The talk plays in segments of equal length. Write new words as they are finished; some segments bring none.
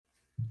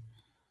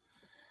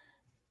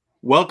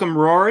Welcome,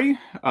 Rory.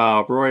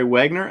 Rory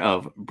Wagner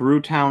of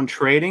Brewtown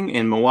Trading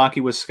in Milwaukee,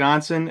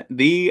 Wisconsin,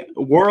 the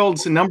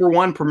world's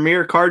 #1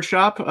 premier card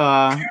shop.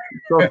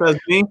 So says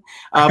me,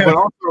 but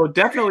also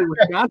definitely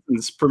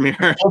Wisconsin's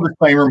premier. Full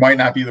disclaimer: might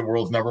not be the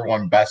world's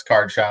 #1 best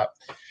card shop,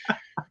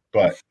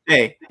 but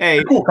hey,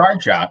 it's a cool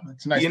card shop.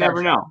 It's a nice. You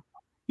never know.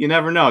 You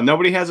never know.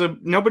 Nobody has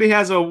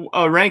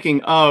a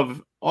ranking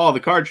of all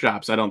the card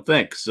shops. I don't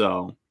think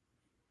so.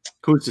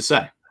 Who's to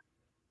say?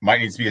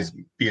 Might need to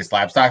be a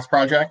Slab Stocks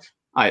project.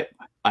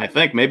 I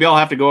think maybe I'll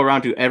have to go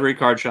around to every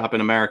card shop in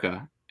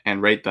America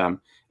and rate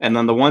them. And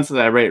then the ones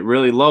that I rate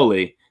really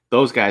lowly,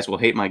 those guys will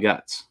hate my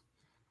guts.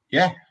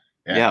 Yeah,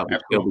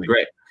 it'll be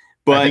great.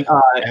 But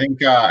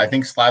I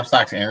think Slab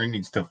Stocks Aaron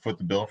needs to foot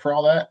the bill for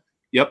all that.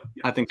 Yep,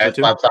 I think so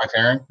too. Slab Stocks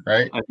Aaron,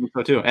 right? I think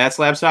so too. At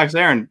Slab Stocks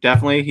Aaron,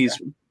 definitely.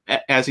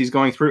 As he's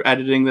going through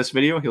editing this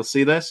video, he'll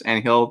see this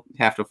and he'll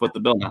have to foot the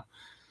bill now.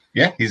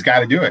 Yeah, he's got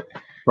to do it.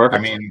 Perfect.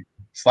 I mean,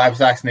 Slab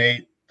Stocks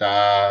Nate.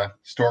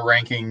 Store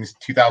rankings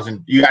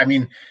 2000.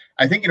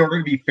 I think in order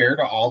to be fair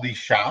to all these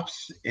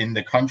shops in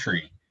the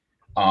country,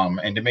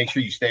 and to make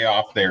sure you stay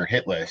off their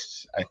hit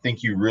lists, I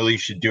think you really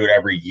should do it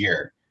every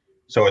year.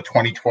 So a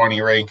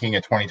 2020 ranking,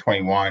 a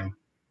 2021,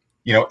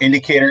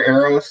 indicator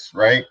arrows,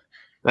 right?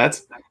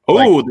 That's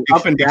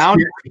up and down,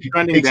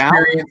 trending down.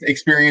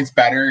 Experience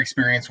better,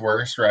 experience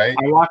worse, right?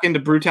 I walk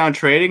into Brewtown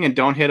Trading and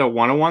don't hit a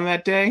 101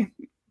 that day.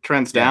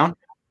 Trends down.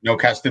 No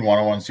Keston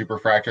 101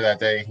 Superfractor that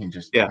day. He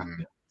just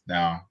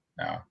No.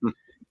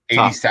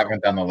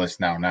 87th on the list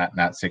now, not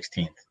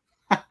 16th.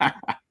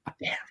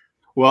 Damn.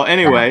 Well,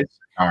 anyways,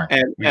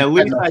 at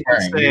least I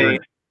can say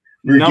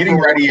you're getting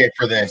ready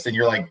for this, and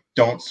you're like,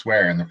 "Don't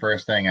swear." And the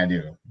first thing I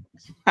do,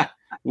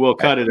 we'll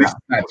cut it out.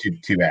 Not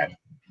too bad.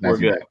 We're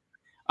good.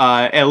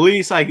 At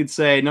least I could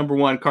say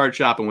 #1 card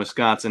shop in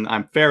Wisconsin.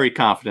 I'm very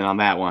confident on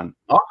that one.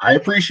 Oh, I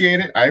appreciate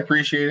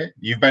it.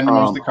 You've been to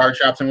most of the card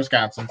shops in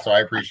Wisconsin, so I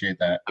appreciate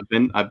that.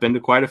 I've been to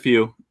quite a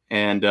few.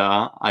 And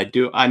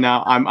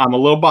I'm a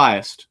little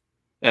biased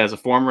as a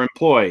former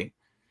employee,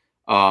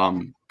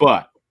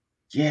 but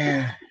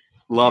yeah,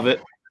 love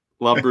it,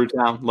 love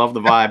Brewtown, love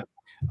the vibe,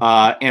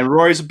 and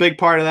Rory's a big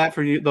part of that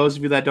for you. Those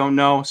of you that don't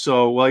know,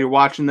 so while you're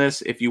watching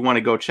this, if you want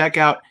to go check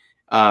out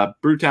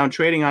Brewtown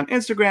Trading on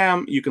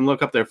Instagram, you can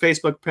look up their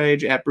Facebook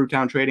page at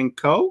Brewtown Trading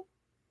Co.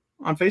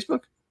 on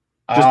Facebook.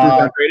 Just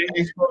Brewtown Trading.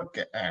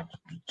 Facebook.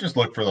 Just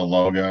look for the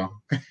logo.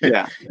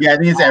 Yeah, I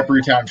think it's at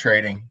Brewtown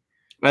Trading.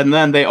 And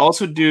then they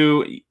also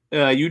do,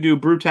 you do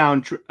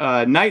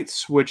Brewtown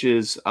Nights, which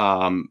is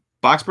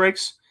box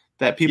breaks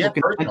that people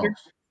can enter.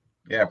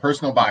 Yeah,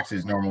 personal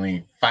boxes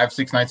normally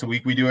 5-6 nights a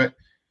week we do it.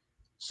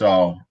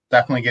 So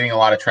definitely getting a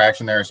lot of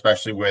traction there,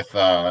 especially with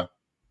COVID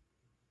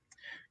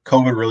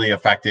really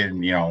affected,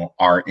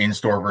 our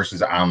in-store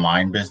versus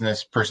online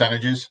business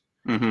percentages.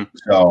 Mm-hmm.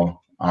 So,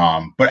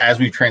 but as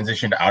we've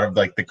transitioned out of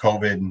like the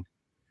COVID,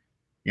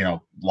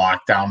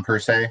 lockdown per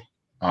se,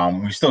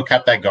 we still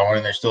kept that going,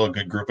 and there's still a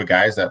good group of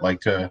guys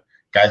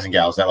and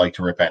gals that like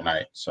to rip at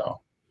night. So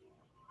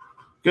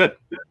good.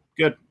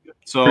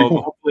 So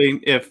cool. Hopefully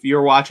if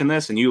you're watching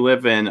this and you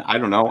live in, I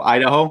don't know,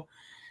 Idaho,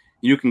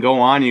 you can go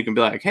on and you can be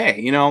like,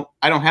 hey,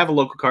 I don't have a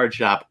local card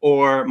shop,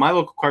 or my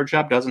local card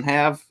shop doesn't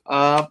have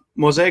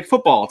Mosaic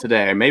football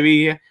today. Or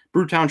maybe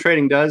Brewtown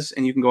Trading does,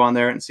 and you can go on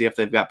there and see if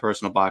they've got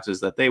personal boxes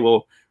that they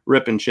will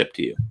rip and ship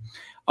to you.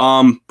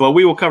 But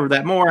we will cover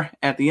that more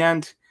at the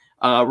end.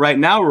 Right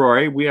now,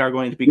 Rory, we are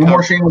going to be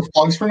more shameless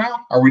plugs for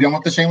now. Are we done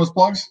with the shameless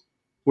plugs?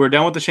 We're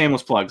done with the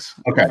shameless plugs.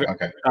 Okay.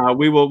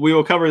 We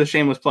will cover the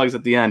shameless plugs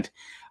at the end.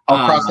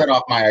 I'll cross that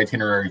off my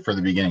itinerary for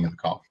the beginning of the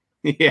call.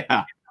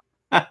 Yeah.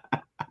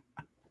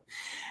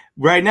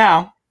 Right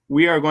now,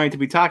 we are going to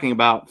be talking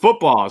about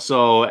football.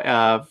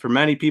 So for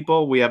many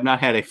people, we have not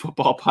had a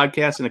football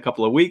podcast in a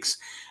couple of weeks.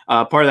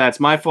 Part of that's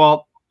my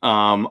fault.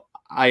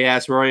 I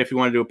asked Rory if he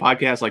wanted to do a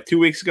podcast like 2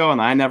 weeks ago, and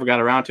I never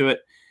got around to it.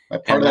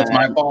 Part of that's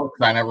my fault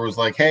because I never was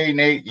like, hey,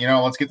 Nate,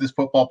 let's get this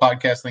football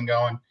podcast thing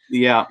going.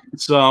 Yeah.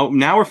 So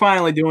now we're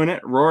finally doing it.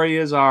 Rory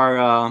is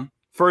our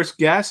first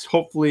guest,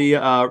 hopefully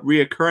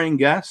reoccurring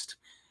guest.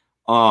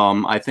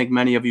 I think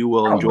many of you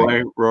will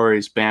enjoy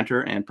Rory's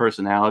banter and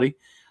personality.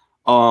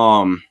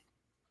 And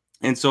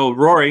so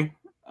Rory,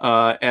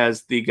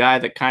 as the guy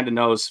that kind of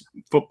knows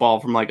football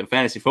from like a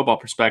fantasy football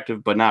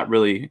perspective, but not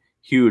really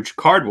huge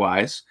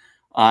card-wise,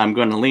 I'm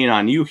going to lean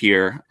on you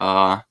here.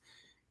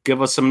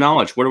 Give us some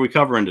knowledge. What are we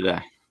covering today?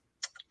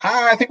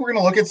 I think we're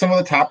going to look at some of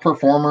the top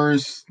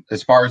performers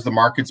as far as the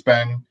market's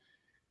been,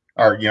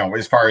 or,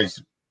 as far as,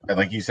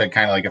 like you said,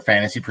 kind of like a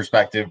fantasy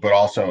perspective, but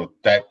also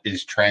that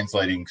is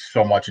translating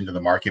so much into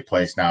the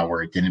marketplace now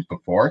where it didn't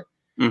before.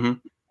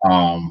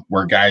 Mm-hmm.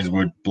 Where guys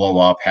would blow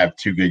up, have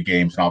 2 good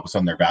games, and all of a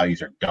sudden their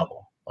values are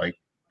double. Like,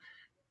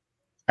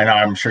 I know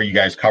I'm sure you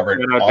guys cover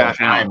it all the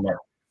time.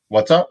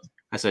 What's up?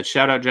 I said,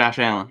 shout out Josh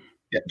Allen.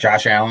 Yeah,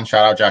 Josh Allen.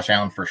 Shout out Josh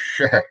Allen for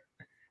sure.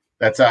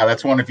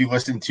 That's one. If you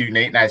listened to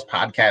Nate and I's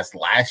podcast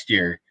last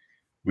year,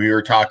 we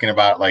were talking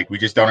about like we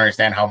just don't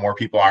understand how more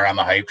people are on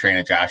the hype train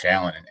of Josh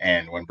Allen,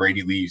 and when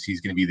Brady leaves, he's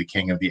going to be the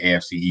king of the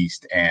AFC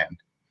East. And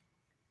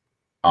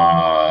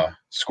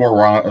score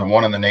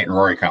one on the Nate and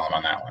Rory column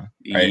on that one.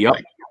 Right? Yep.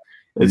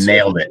 Like,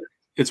 nailed it.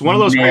 It's one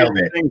of those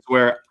things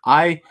where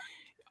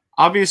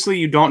obviously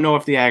you don't know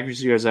if the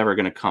accuracy is ever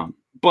going to come,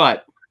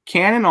 but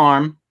cannon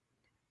arm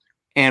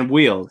and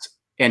wheels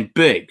and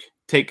big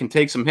can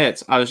take some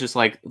hits. I was just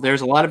like,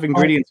 there's a lot of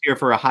ingredients here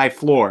for a high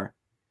floor.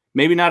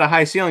 Maybe not a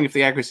high ceiling if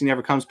the accuracy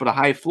never comes, but a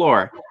high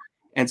floor.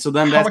 And so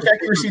then how much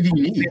accuracy do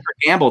you need?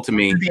 Gamble to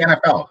me. The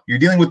NFL. You're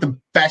dealing with the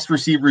best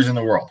receivers in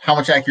the world. How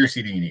much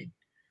accuracy do you need?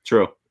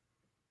 True.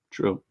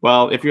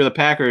 Well, if you're the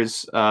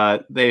Packers,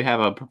 they have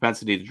a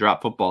propensity to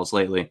drop footballs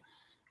lately.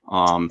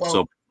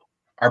 So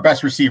our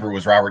best receiver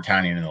was Robert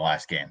Tonyan in the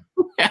last game.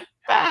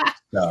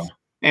 So,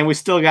 and we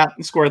still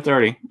scored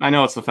 30. I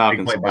know it's the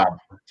Falcons. Big play, Bob.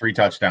 3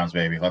 touchdowns,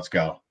 baby. Let's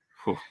go.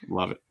 Whew,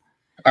 love it.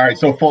 All right,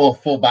 so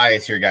full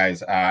bias here,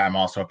 guys. I'm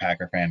also a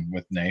Packer fan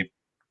with Nate.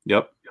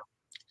 Yep.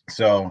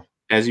 So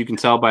as you can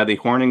tell by the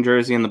Horning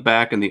jersey in the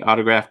back and the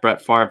autographed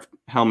Brett Favre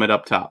helmet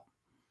up top.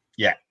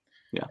 Yeah.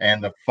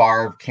 And the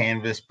Favre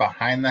canvas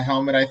behind the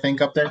helmet, I think,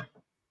 up there.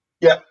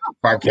 Yeah.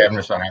 Favre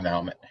canvas behind the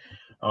helmet.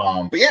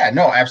 But yeah,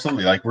 no,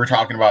 absolutely. Like we're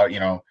talking about,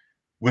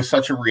 with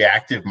such a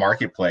reactive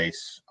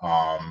marketplace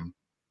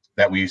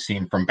that we've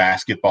seen from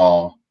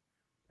basketball,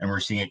 and we're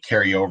seeing it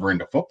carry over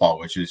into football,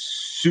 which is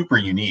super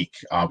unique.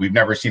 We've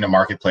never seen a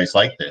marketplace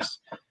like this.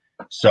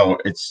 So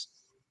it's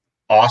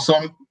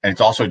awesome, and it's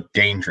also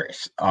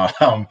dangerous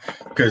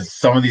because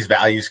some of these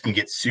values can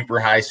get super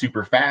high,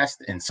 super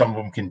fast, and some of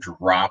them can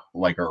drop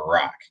like a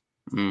rock.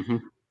 Mm-hmm.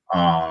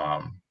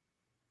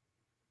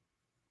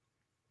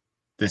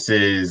 This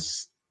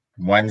is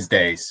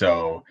Wednesday,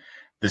 so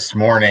this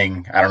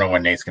morning, I don't know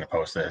when Nate's going to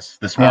post this.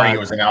 This morning, it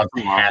was announced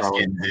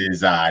Haskins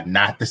is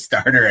not the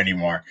starter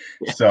anymore.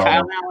 So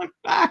Kyle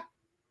Allen.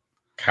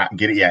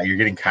 Get it? Yeah, you're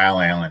getting Kyle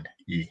Allen.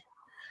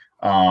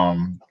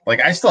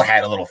 Like I still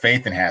had a little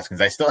faith in Haskins.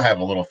 I still have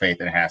a little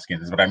faith in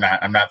Haskins, but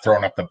I'm not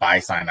throwing up the buy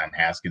sign on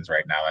Haskins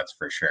right now. That's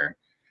for sure.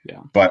 Yeah.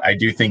 But I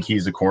do think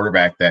he's a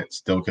quarterback that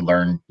still could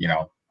learn,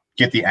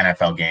 get the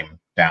NFL game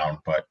down.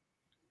 But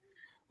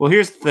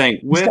here's the thing: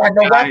 with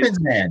no weapons,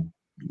 man.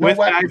 With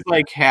guys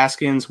like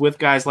Haskins, with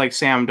guys like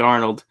Sam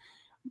Darnold,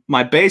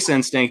 my base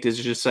instinct is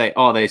to just say,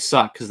 "Oh, they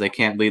suck because they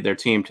can't lead their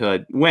team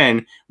to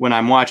win." When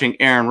I'm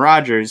watching Aaron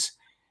Rodgers,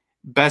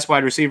 best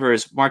wide receiver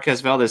is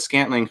Marquez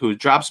Valdes-Scantling, who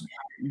drops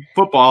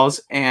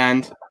footballs,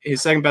 and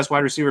his second best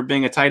wide receiver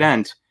being a tight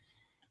end,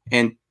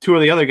 and 2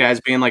 of the other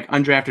guys being like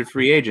undrafted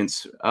free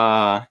agents.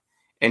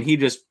 And he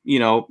just,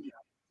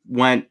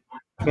 went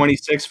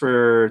 26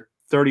 for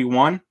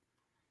 31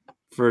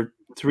 for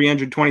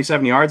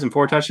 327 yards and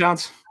 4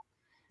 touchdowns.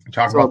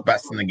 Talk about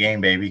best in the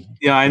game, baby.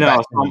 Yeah, I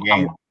know.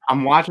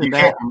 I'm watching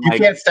that. You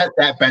can't set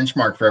that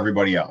benchmark for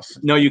everybody else.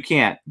 No, you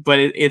can't. But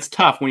it's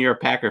tough when you're a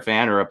Packer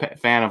fan or a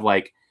fan of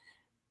like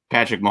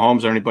Patrick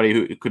Mahomes or anybody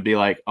who could be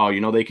like,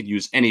 oh, they could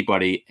use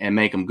anybody and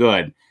make them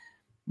good.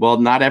 Well,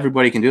 not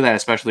everybody can do that,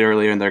 especially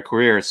earlier in their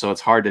career. So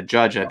it's hard to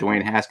judge a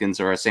Dwayne Haskins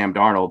or a Sam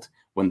Darnold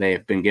when they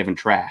have been given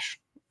trash.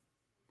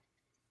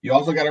 You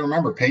also got to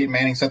remember, Peyton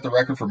Manning set the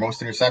record for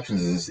most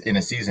interceptions in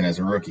a season as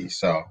a rookie.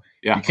 So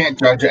you can't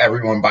judge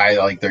everyone by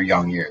like their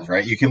young years,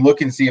 right? You can look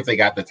and see if they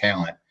got the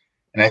talent.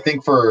 And I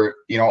think for,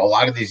 a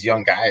lot of these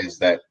young guys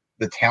that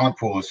the talent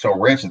pool is so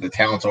rich that the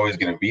talent's always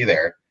going to be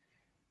there.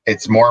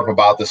 It's more of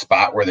about the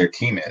spot where their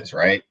team is,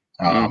 right?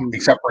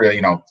 Except for,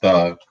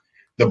 the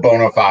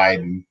bona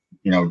fide,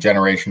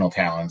 generational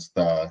talents,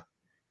 I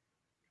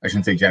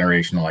shouldn't say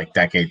generational, like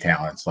decade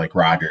talents, like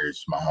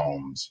Rodgers,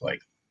 Mahomes,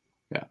 like,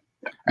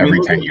 every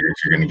 10 years,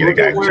 you're going to get a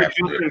guy who's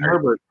Justin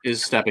Herbert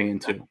is stepping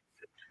into.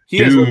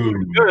 He is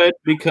good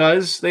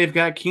because they've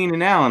got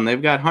Keenan Allen,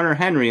 they've got Hunter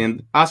Henry,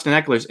 and Austin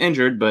Eckler's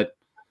injured, but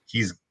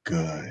he's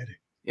good.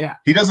 Yeah,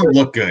 he doesn't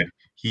look good.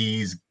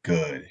 He's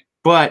good.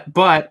 But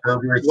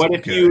Herbert's what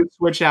if good. you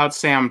switch out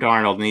Sam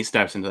Darnold and he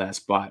steps into that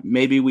spot?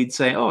 Maybe we'd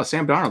say, "Oh,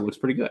 Sam Darnold looks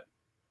pretty good."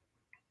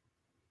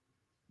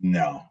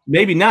 No,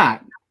 maybe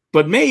not,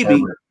 but maybe.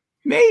 Herbert.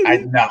 Maybe. I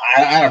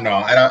don't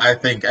know. I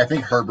think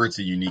Herbert's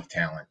a unique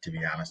talent, to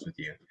be honest with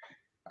you.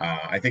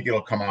 I think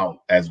it'll come out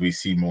as we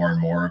see more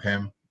and more of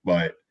him.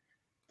 But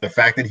the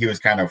fact that he was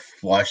kind of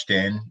flushed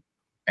in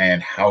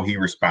and how he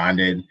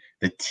responded,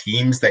 the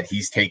teams that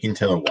he's taken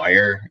to the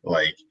wire,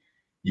 like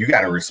you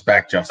got to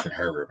respect Justin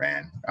Herbert,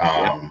 man.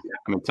 I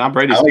mean, Tom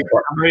Brady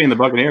and the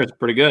Buccaneers is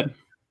pretty good.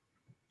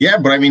 Yeah,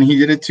 but I mean, he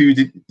did it too.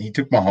 He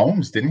took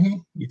Mahomes, didn't he?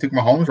 He took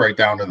Mahomes right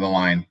down to the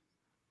line.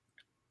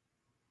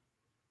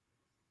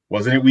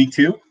 Wasn't it week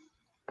 2?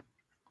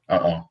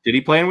 Did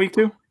he play in week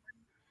 2?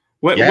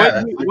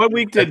 What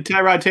week did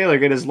Tyrod Taylor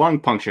get his lung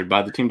punctured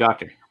by the team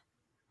doctor?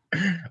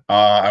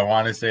 I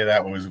want to say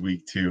that was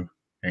week 2.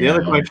 The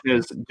other question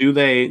is, do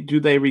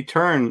they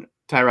return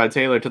Tyrod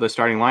Taylor to the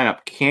starting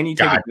lineup? Can you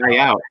take a guy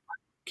out?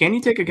 Can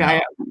you take a guy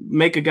out,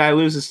 make a guy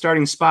lose his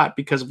starting spot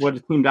because of what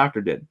the team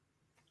doctor did?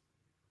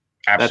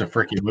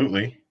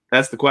 Absolutely.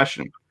 That's the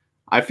question.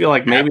 I feel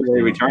like maybe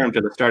they return him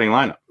to the starting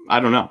lineup. I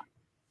don't know.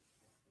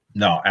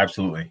 No,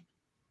 absolutely.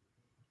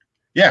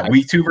 Yeah,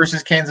 week 2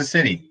 versus Kansas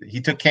City. He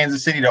took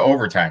Kansas City to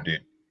overtime,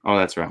 dude. Oh,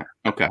 that's right.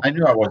 Okay. I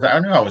knew I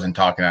wasn't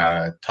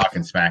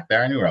talking smack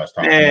there. I knew what I was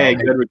talking Hey,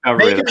 about. good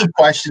recovery. Making me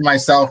question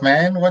myself,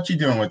 man. What you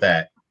doing with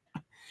that?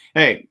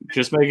 Hey,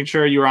 just making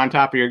sure you were on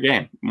top of your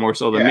game, more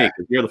so than me,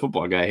 because you're the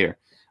football guy here.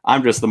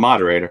 I'm just the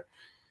moderator.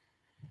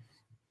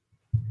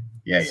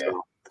 Yeah.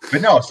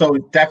 But no, so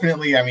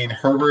definitely, I mean,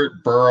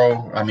 Herbert,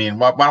 Burrow. I mean,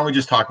 why don't we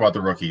just talk about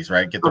the rookies,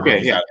 right? Get the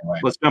rookies out of the way.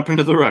 Let's jump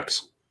into the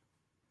rooks.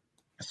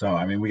 So,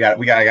 I mean, we got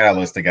a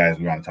list of guys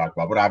we want to talk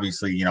about, but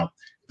obviously,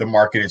 the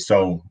market is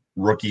so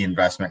rookie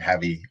investment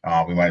heavy.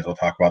 We might as well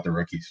talk about the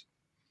rookies.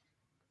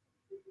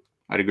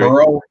 I'd agree.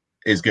 Burrow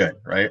is good,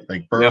 right?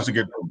 Like Burrow's a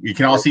good. You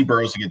can all see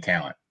Burrow's a good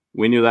talent.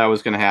 We knew that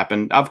was going to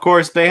happen. Of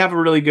course, they have a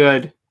really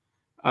good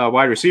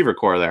wide receiver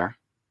core there.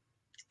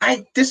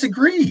 I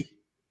disagree.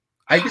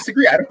 I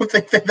don't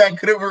think that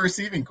good of a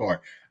receiving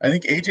core. I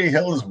think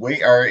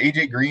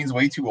AJ Green's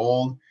way too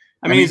old.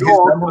 I mean, he's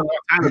old.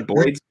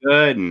 Boyd's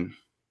good, and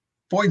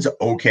Boyd's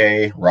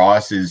okay.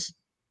 Ross is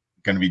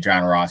going to be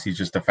John Ross. He's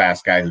just a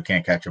fast guy who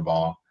can't catch a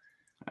ball.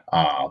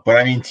 But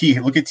I mean,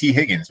 look at T.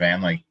 Higgins,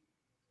 man. Like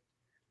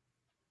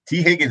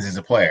T. Higgins is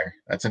a player.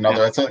 That's another.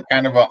 Yeah. That's a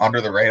kind of a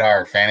under the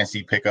radar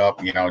fantasy pickup.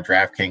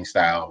 DraftKings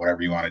style,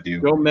 whatever you want to do.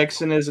 Joe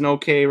Mixon is an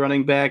okay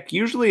running back.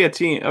 Usually,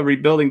 a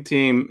rebuilding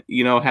team,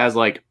 has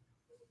like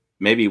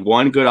maybe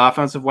one good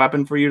offensive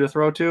weapon for you to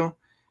throw to.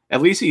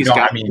 At least he's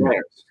got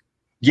players.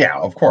 Yeah,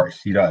 of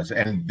course he does.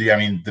 And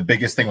the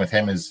biggest thing with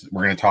him is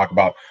we're going to talk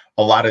about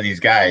a lot of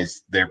these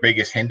guys. Their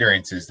biggest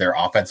hindrance is their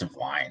offensive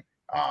line.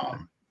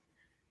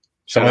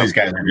 Some of these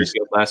guys are just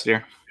last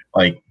year,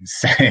 like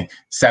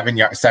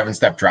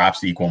 7-step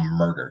drops equal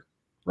murder,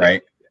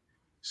 right?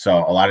 So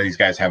a lot of these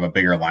guys have a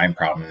bigger line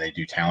problem than they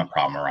do talent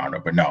problem around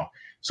it. But no.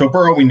 So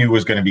Burrow we knew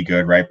was going to be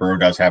good, right? Burrow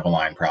does have a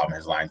line problem.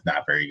 His line's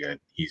not very good.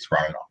 He's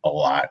running a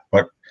lot,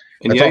 but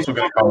that's also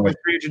going to come with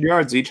 300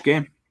 yards each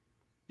game.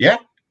 Yeah.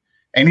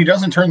 And he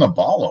doesn't turn the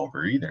ball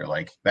over either.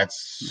 Like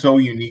that's so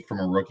unique from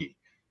a rookie.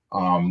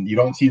 You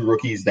don't see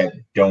rookies that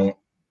don't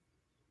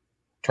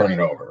turn it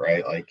over,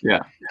 right? Like, yeah.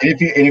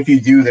 And if you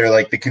do, they're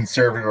like the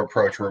conservative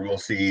approach where we'll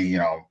see,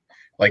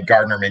 like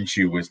Gardner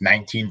Minshew was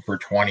 19 for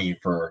 20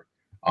 for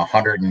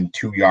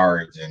 102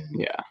 yards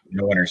and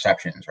no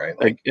interceptions, right?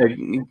 Like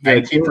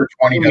 19 for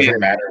 20 doesn't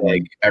matter.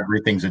 Like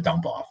everything's a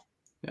dump off.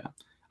 Yeah.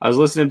 I was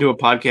listening to a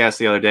podcast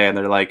the other day and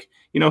they're like,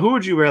 who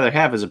would you rather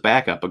have as a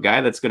backup? A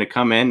guy that's going to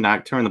come in,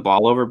 not turn the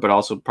ball over, but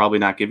also probably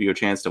not give you a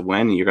chance to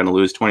win. And you're going to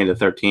lose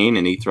 20-13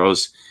 and he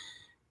throws,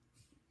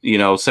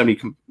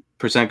 70%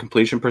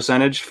 completion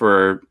percentage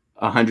for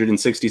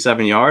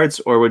 167 yards?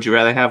 Or would you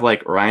rather have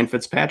like Ryan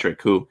Fitzpatrick,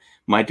 who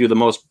might do the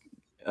most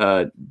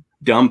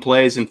dumb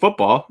plays in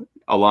football,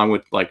 along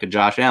with like a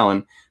Josh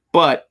Allen,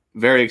 but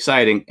very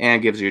exciting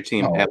and gives your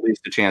team at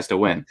least a chance to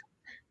win?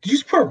 Did you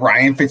just put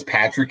Ryan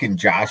Fitzpatrick and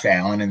Josh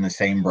Allen in the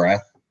same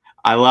breath?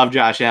 I love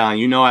Josh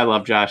Allen. I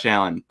love Josh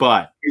Allen,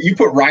 but you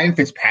put Ryan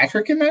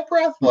Fitzpatrick in that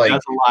breath? Like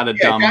that's a lot of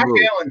dumb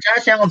moves.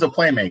 Josh Allen's a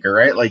playmaker,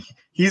 right? Like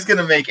he's going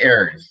to make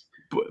errors.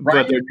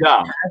 But they're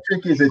dumb.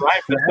 Fitzpatrick is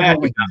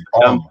a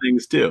dumb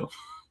things too.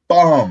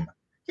 Bum.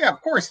 Yeah, of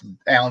course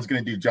Allen's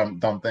going to do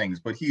dumb things,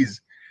 but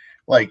he's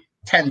like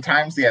 10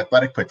 times the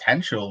athletic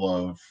potential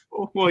of.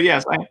 Well,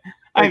 yes,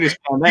 I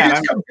understand that. You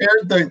just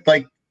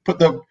compared put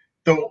the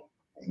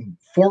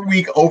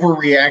 4-week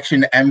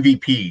overreaction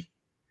MVP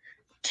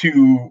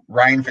to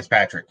Ryan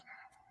Fitzpatrick.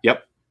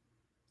 Yep.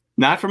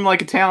 Not from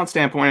like a talent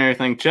standpoint or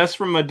anything, just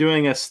from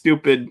doing a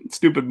stupid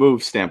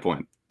move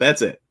standpoint.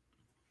 That's it.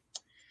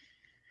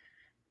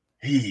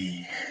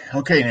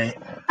 Okay, Nate.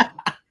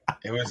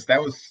 That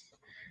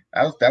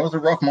was a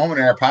rough moment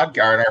in our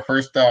podcast. In our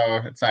first,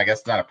 I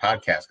guess it's not a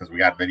podcast because we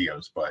got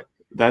videos, but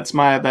that's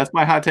my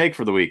hot take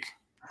for the week.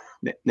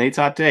 Nate's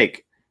hot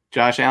take: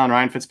 Josh Allen,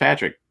 Ryan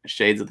Fitzpatrick,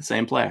 shades of the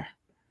same player.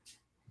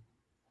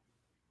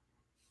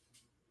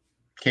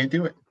 Can't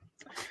do it.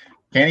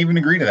 Can't even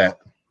agree to that.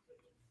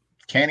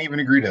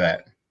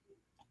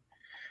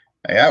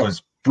 Hey, that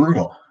was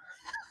brutal.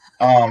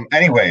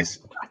 Anyways.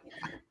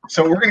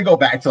 So we're gonna go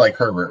back to like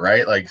Herbert,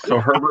 right? Like, so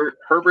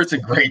Herbert's a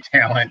great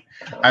talent.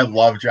 I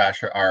love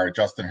Justin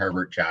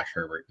Herbert, Josh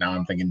Herbert. Now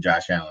I'm thinking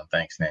Josh Allen.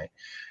 Thanks, Nate.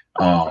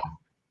 But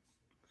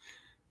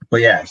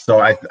yeah, so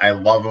I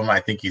love him. I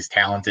think he's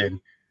talented.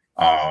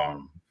 I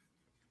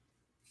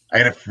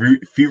had a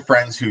few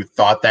friends who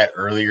thought that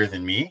earlier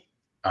than me.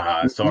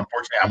 So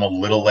unfortunately, I'm a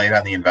little late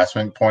on the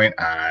investment point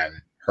on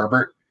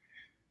Herbert.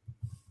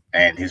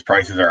 And his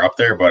prices are up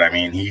there, but I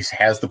mean, he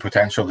has the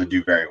potential to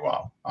do very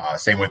well.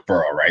 Same with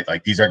Burrow, right?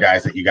 Like these are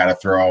guys that you got to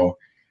throw.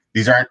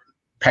 These aren't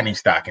penny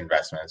stock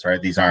investments,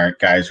 right? These aren't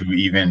guys who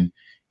even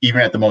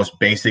at the most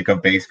basic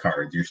of base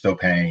cards, you're still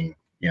paying,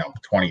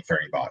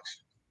 $20-30.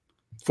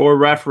 For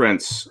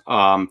reference,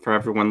 for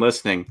everyone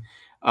listening,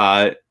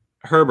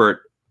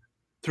 Herbert,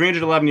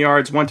 311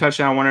 yards, 1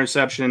 touchdown, 1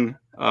 interception,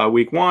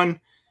 week 1,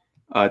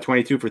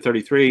 22 for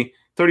 33,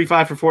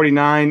 35 for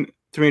 49.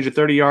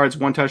 330 yards,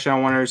 1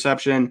 touchdown, 1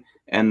 interception,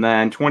 and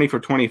then 20 for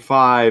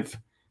 25,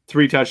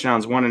 3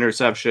 touchdowns, 1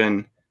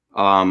 interception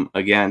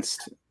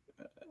against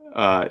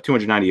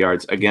 290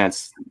 yards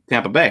against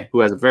Tampa Bay,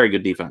 who has a very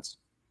good defense.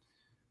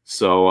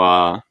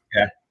 So,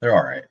 yeah, they're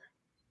all right.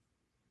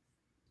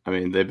 I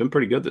mean, they've been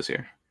pretty good this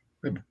year.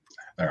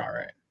 They're all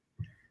right.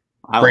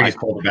 Brady's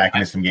pulled it back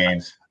into some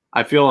games.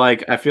 I feel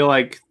like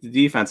the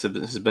defense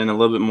has been a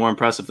little bit more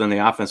impressive than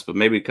the offense, but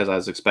maybe because I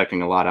was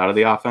expecting a lot out of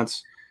the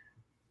offense.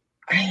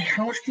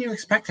 How much can you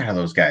expect out of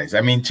those guys? I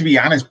mean, to be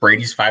honest,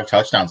 Brady's 5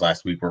 touchdowns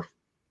last week were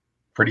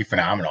pretty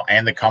phenomenal,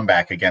 and the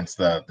comeback against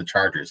the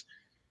Chargers,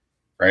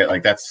 right?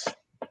 Like that's.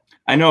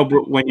 I know,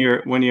 but when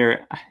you're,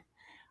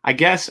 I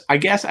guess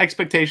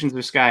expectations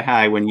are sky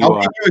high when you. How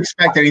can you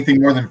expect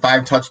anything more than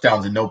 5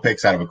 touchdowns and no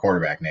picks out of a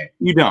quarterback, Nate?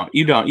 You don't.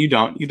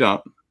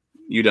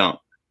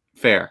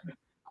 Fair.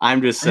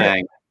 I'm just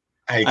saying.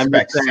 I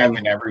expect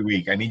 7 every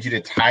week. I need you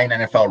to tie an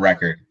NFL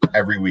record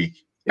every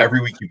week. Yep.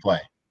 Every week you play.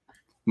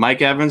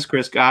 Mike Evans,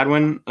 Chris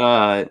Godwin,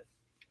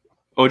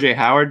 OJ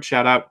Howard,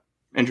 shout out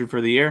injured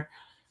for the year.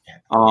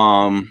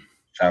 Shout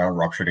out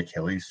ruptured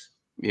Achilles.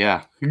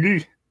 Yeah.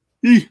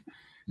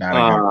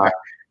 Not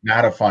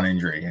a fun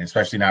injury, and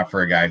especially not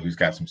for a guy who's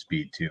got some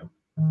speed too.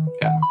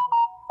 Yeah.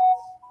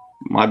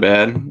 My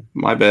bad.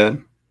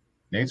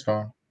 Nate's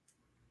phone.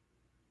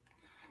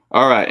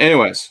 All right.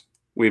 Anyways,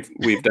 we've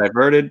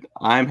diverted.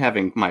 I'm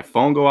having my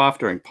phone go off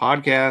during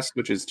podcast,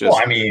 which is just.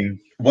 Well, I mean,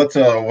 what's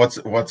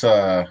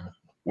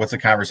a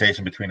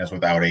conversation between us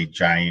without a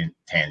giant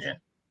tangent?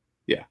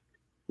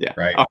 Yeah.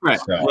 Right. All right.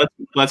 So,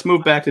 let's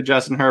move back to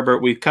Justin Herbert.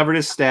 We've covered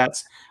his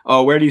stats.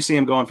 Oh, where do you see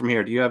him going from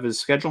here? Do you have his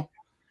schedule?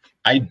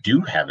 I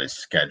do have his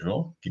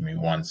schedule. Give me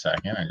 1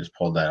 second. I just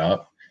pulled that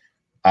up.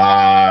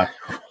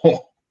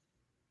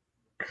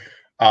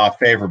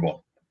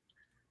 Favorable.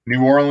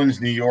 New Orleans,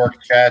 New York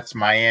Jets,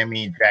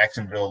 Miami,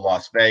 Jacksonville,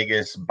 Las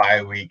Vegas,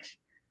 bye week.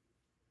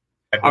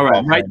 All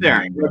right, right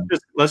there.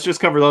 Let's just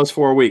cover those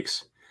 4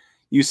 weeks.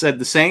 You said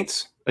the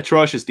Saints,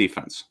 atrocious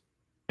defense.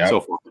 Yep. So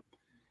far.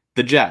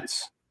 The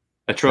Jets,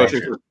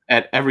 atrocious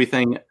at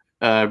everything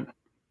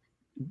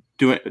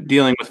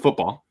dealing with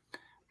football.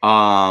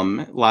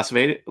 Las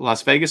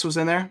Vegas was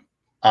in there.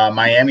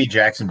 Miami,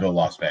 Jacksonville,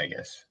 Las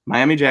Vegas.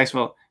 Miami,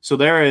 Jacksonville. So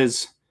there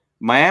is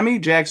Miami,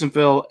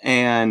 Jacksonville,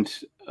 and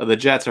the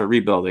Jets are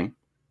rebuilding.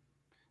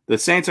 The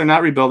Saints are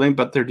not rebuilding,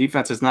 but their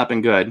defense has not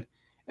been good.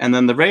 And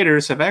then the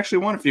Raiders have actually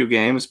won a few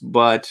games,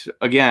 but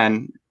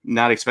again,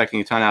 not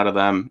expecting a ton out of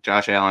them.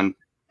 Josh Allen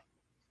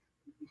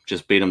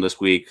just beat them this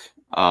week.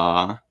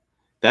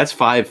 That's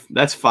five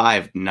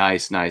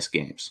nice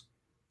games.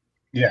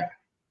 Yeah.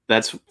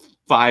 That's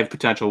 5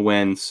 potential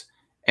wins.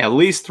 At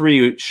least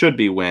 3 should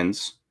be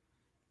wins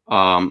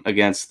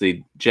against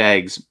the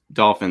Jags,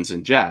 Dolphins,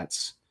 and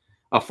Jets.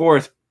 A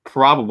 4th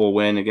probable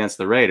win against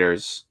the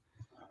Raiders.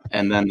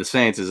 And then the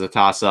Saints is a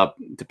toss-up.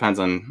 Depends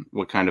on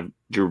what kind of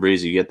Drew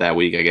Brees you get that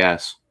week, I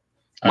guess.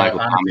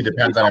 Honestly,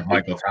 depends on if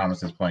Michael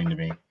Thomas is playing to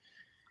me.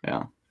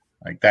 Yeah.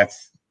 Like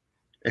that's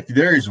 – if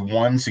there is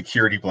one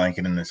security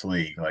blanket in this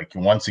league, like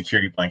one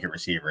security blanket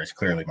receiver is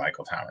clearly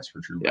Michael Thomas for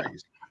Drew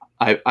Brees.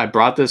 I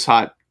brought this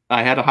I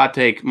had a hot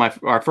take.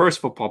 Our first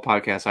football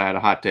podcast, I had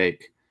a hot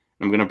take.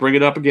 I'm going to bring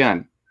it up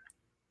again.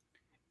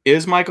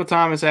 Is Michael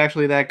Thomas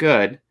actually that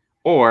good?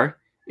 Or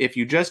if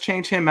you just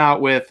change him out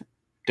with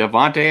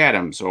Davante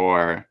Adams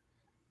or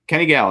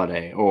Kenny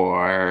Galladay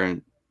or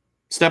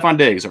Stephon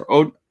Diggs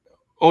or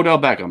Odell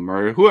Beckham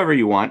or whoever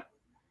you want,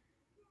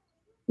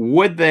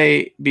 would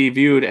they be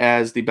viewed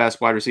as the best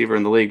wide receiver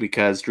in the league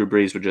because Drew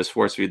Brees would just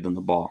force feed them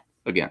the ball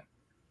again?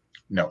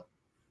 No.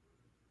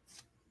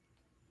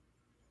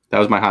 That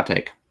was my hot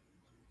take.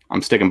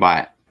 I'm sticking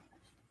by it.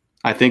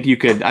 I think you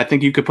could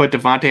put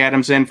Davante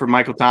Adams in for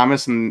Michael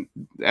Thomas, and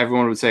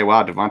everyone would say,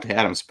 "Wow, Davante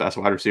Adams, best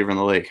wide receiver in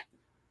the league."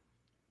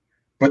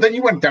 But then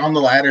you went down the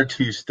ladder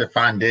to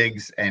Stephon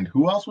Diggs, and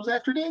who else was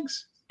after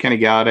Diggs? Kenny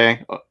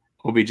Galladay,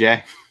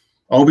 OBJ.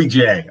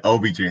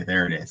 OBJ.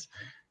 There it is.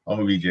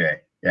 OBJ.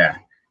 Yeah,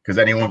 because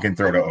anyone can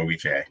throw to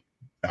OBJ.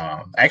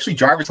 Actually,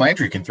 Jarvis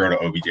Landry can throw to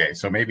OBJ,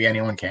 so maybe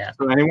anyone can.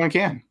 So anyone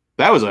can.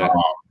 That was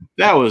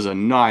a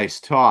nice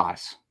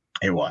toss.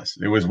 It was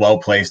well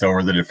placed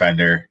over the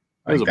defender.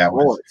 That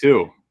was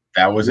too.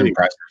 That was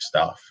impressive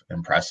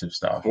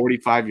stuff.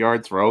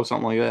 45-yard throw,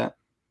 something like that.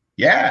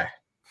 Yeah.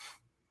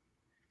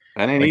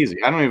 That ain't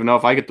easy. I don't even know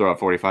if I could throw it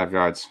 45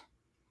 yards.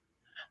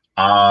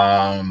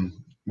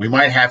 We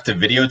might have to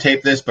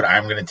videotape this, but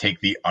I'm going to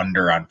take the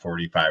under on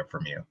 45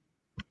 from you.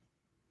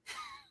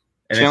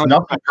 And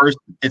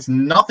it's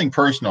nothing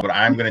personal, but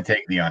I'm going to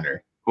take the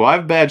under. Well, I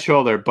have a bad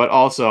shoulder, but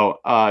also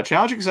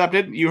challenge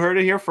accepted. You heard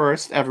it here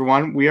first,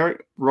 everyone.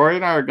 Rory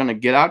and I are going to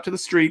get out to the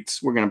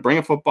streets. We're going to bring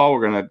a football.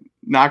 We're going to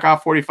knock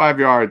off 45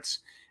 yards,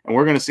 and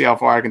we're going to see how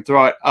far I can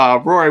throw it.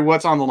 Rory,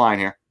 what's on the line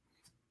here?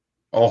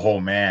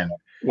 Oh, man.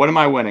 What am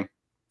I winning?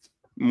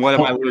 What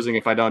am I losing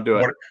if I don't do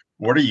it?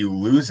 What are you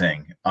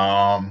losing?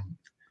 I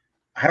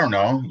don't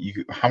know.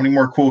 How many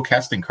more cool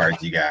Keston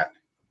cards you got?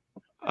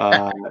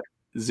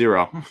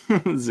 0.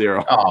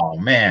 0. Oh,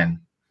 man.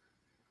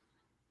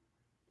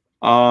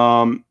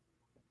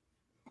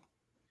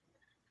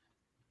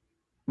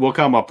 We'll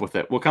come up with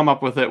it.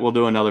 We'll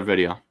do another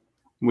video.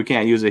 We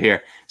can't use it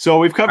here. So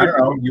we've covered. I don't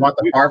know. You want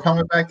the Favre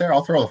helmet back there?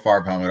 I'll throw the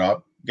Favre helmet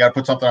up. You got to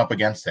put something up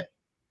against it.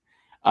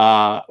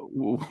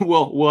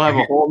 We'll have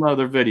a whole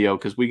nother video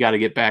because we got to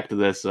get back to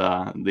this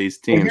these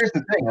teams. Well, here's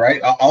the thing,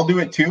 right? I'll do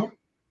it too,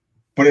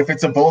 but if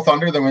it's a both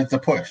under, then it's a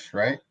push,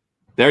 right?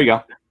 There you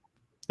go.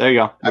 They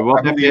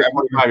both have to hit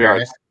 45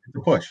 yards. It's a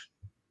push.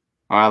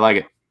 Oh, I like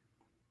it.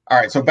 All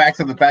right, so back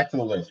to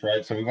the list,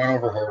 right? So we went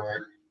over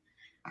Herbert.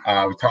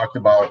 We talked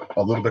about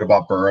a little bit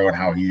about Burrow and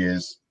how he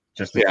is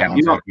just the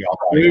talented.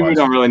 We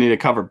don't really need to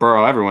cover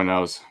Burrow. Everyone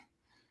knows.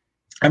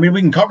 I mean,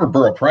 we can cover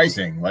Burrow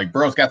pricing. Like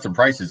Burrow's got some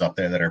prices up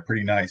there that are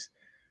pretty nice.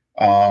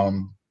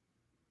 Trying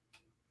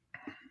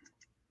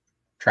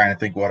to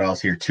think what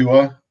else here.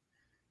 Tua.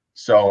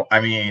 So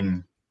I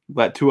mean,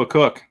 let Tua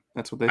cook.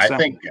 That's what they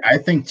say. I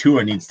think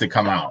Tua needs to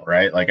come out,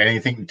 right? Like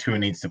anything Tua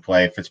needs to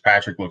play.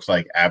 Fitzpatrick looks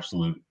like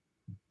absolute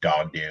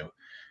dog do.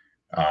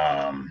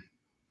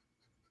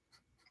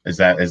 Is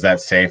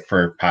that safe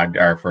for pod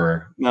or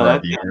for our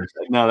viewers?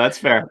 No, that's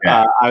fair.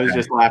 Yeah. I was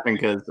just laughing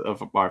because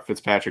of our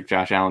Fitzpatrick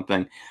Josh Allen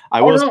thing.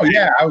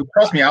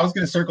 Trust me, I was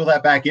going to circle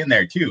that back in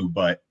there too,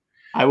 but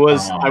I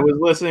was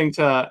listening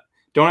to.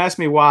 Don't ask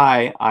me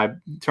why I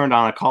turned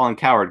on a Colin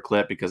Cowherd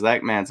clip because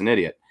that man's an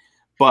idiot,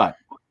 but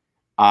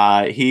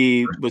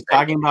he was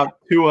talking about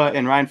Tua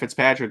and Ryan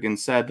Fitzpatrick and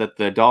said that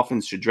the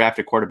Dolphins should draft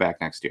a quarterback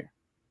next year.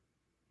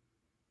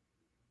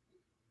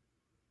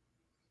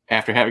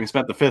 After having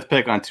spent the 5th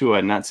pick on Tua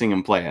and not seeing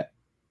him play it.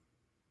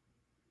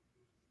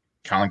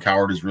 Colin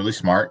Cowherd is really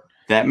smart.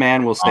 That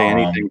man will say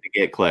anything to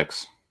get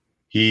clicks.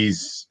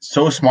 He's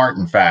so smart,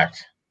 in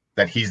fact,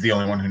 that he's the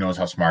only one who knows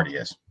how smart he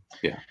is.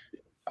 Yeah.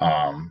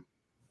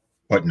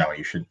 But no,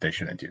 they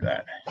shouldn't do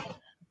that.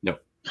 No.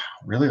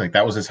 Really? Like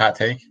that was his hot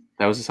take?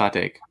 That was his hot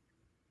take.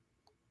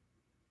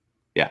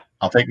 Yeah.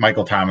 I'll take the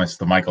Michael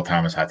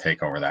Thomas hot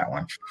take over that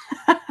one.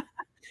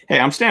 Hey,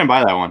 I'm standing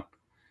by that one.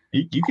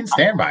 You can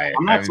stand by it.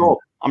 I'm not sold.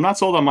 I'm not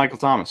sold on Michael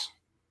Thomas.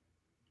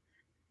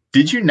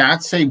 Did you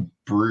not say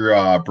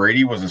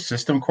Brady was a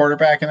system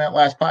quarterback in that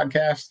last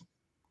podcast?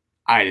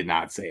 I did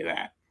not say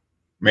that.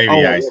 Maybe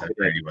I said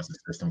Brady was a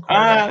system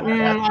quarterback.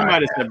 I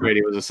might have said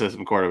Brady was a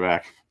system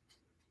quarterback.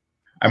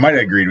 I might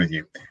have agreed with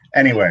you.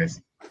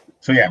 Anyways,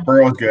 so yeah,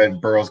 Burrow's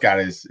good. Burrow's got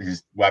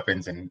his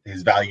weapons, and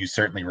his values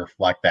certainly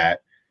reflect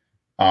that.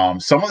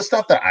 Some of the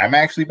stuff that I'm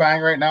actually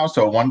buying right now.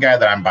 So one guy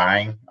that I'm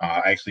buying,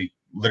 actually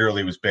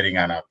literally was bidding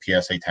on a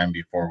PSA 10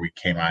 before we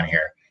came on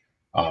here.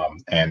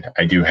 And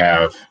I do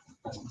have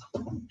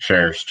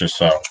shares just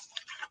so.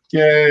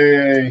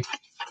 Yay.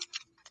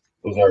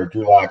 Those are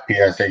Drew Lock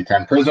PSA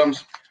 10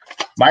 Prisms.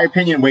 My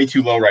opinion, way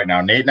too low right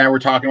now. Nate and I were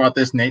talking about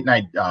this. Nate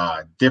and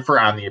I differ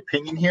on the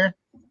opinion here.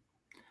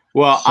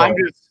 Well, so,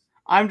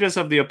 I'm just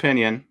of the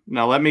opinion.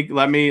 Now let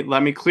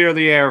me clear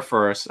the air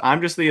first.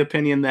 I'm just the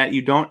opinion that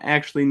you don't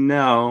actually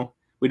know.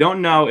 We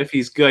don't know if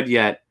he's good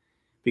yet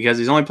because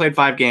he's only played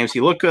 5 games.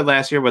 He looked good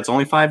last year, but it's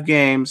only 5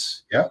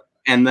 games. Yep.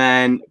 And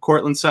then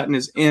Cortland Sutton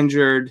is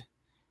injured.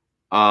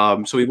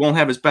 So he won't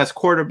have his best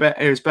quarterback,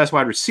 his best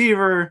wide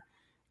receiver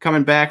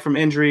coming back from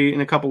injury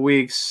in a couple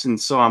weeks. And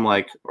so I'm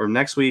like, or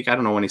next week, I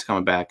don't know when he's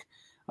coming back.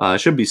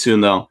 Should be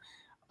soon though.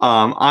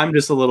 I'm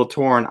just a little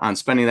torn on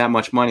spending that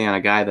much money on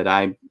a guy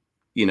that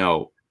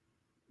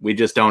we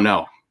just don't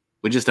know.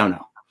 We just don't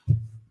know.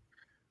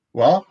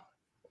 Well,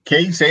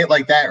 okay, you say it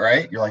like that,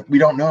 right? You're like, we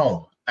don't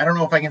know. I don't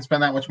know if I can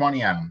spend that much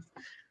money on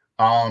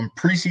him.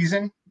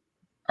 Preseason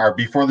or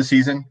before the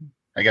season,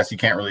 I guess you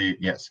can't really.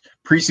 Yes,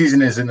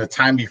 preseason is in the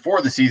time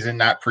before the season,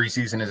 not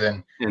preseason is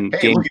in.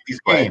 Hey, look at these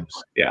games.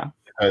 Yeah,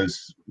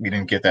 because we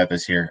didn't get that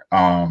this year.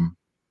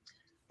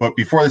 But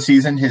before the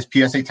season, his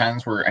PSA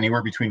 10s were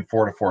anywhere between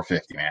 4 to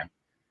 450, man.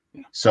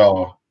 Yeah.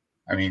 So,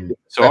 I mean,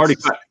 already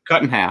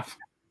cut in half.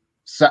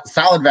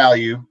 Solid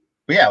value.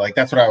 But yeah, like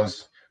that's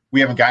what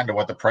we haven't gotten to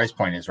what the price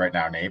point is right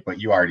now, Nate, but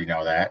you already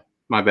know that.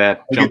 My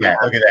bad. Look at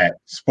that.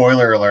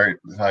 Spoiler alert.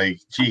 Like,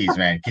 geez,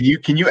 man. Can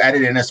you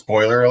edit in a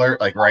spoiler alert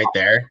like right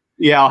there?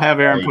 Yeah, I'll have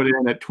Aaron put it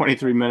in at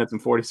 23 minutes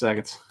and 40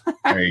 seconds.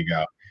 There you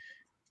go.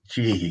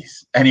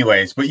 Jeez.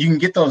 Anyways, but you can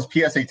get those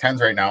PSA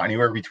 10s right now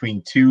anywhere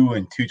between 2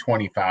 and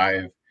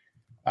 225.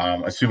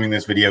 Assuming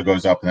this video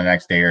goes up in the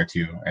next day or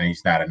two, and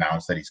he's not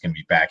announced that he's going to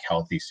be back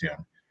healthy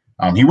soon.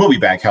 He will be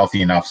back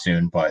healthy enough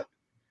soon, but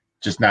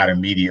just not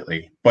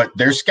immediately. But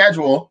their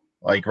schedule,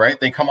 like, right,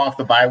 they come off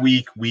the bye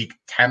week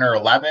 10 or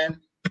 11.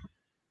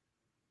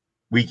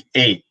 Week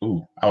 8.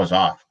 Ooh, I was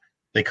off.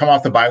 They come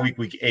off the bye week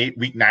 8.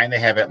 Week 9, they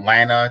have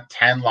Atlanta,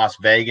 10, Las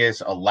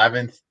Vegas,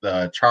 11th,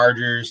 the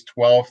Chargers,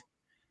 12th,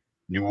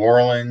 New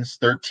Orleans,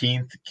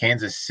 13th,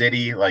 Kansas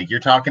City. Like, you're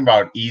talking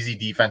about easy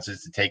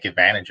defenses to take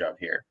advantage of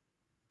here.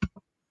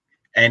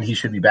 And he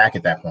should be back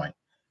at that point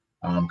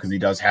because he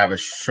does have a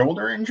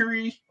shoulder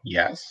injury.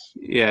 Yes.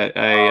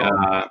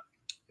 Yeah,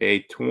 a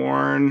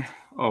torn.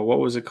 Oh, what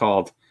was it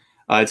called?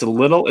 It's a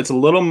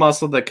little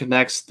muscle that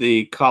connects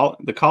the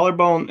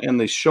collarbone and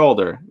the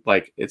shoulder.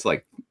 Like it's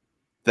like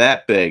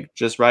that big,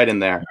 just right in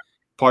there.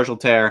 Partial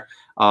tear.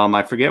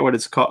 I forget what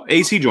it's called.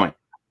 AC joint.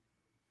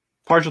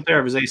 Partial tear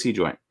of his AC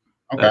joint.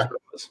 Okay. That's what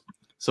it was.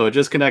 So it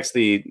just connects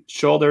the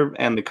shoulder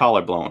and the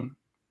collarbone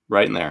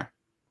right in there.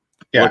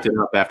 Yeah. Looked it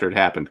up after it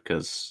happened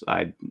because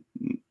I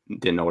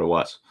didn't know what it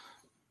was.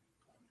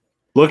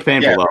 Looked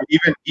painful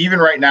though. Even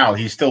right now,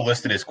 he's still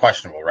listed as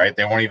questionable, right?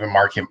 They won't even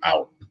mark him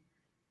out.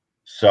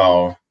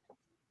 So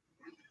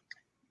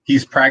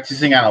he's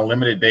practicing on a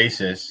limited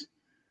basis,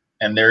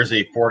 and there's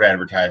a Ford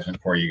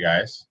advertisement for you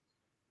guys.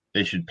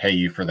 They should pay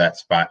you for that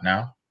spot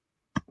now.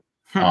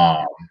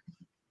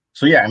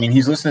 So yeah, I mean,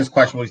 he's listed as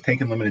questionable. He's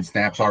taken limited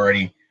snaps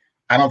already.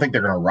 I don't think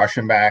they're going to rush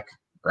him back,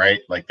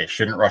 right? Like they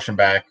shouldn't rush him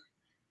back.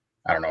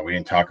 I don't know. We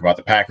didn't talk about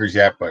the Packers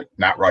yet, but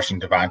not rushing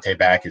Devontae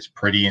back is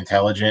pretty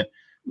intelligent.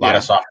 A lot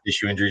of soft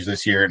tissue injuries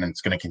this year, and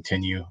it's going to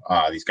continue.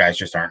 These guys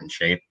just aren't in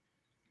shape.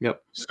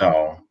 Yep.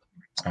 So,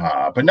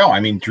 but no, I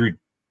mean, Drew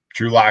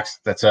Locks.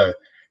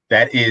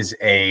 That is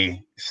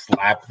a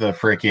slap the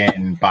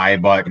freaking buy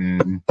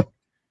button.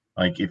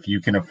 Like if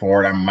you can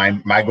afford,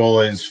 my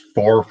goal is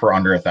 4 for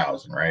under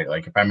 1,000, right?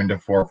 Like if I'm into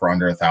 4 for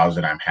under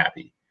 1,000, I'm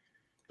happy.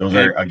 Those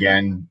are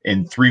again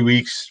in 3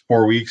 weeks,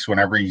 4 weeks,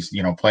 whenever he's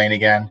playing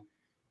again.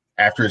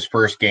 After his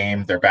first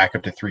game, they're back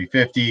up to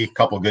 350. A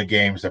couple good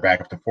games, they're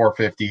back up to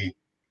 450.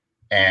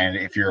 And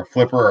if you're a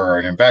flipper or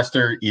an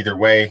investor, either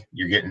way,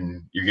 you're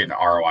getting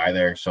ROI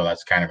there. So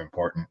that's kind of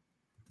important.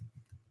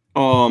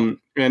 And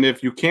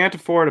if you can't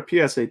afford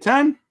a PSA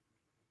 10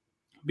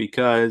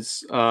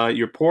 because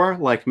you're poor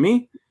like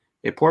me,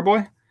 a poor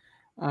boy,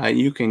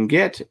 you can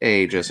get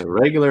just a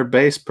regular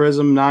base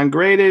prism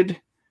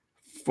non-graded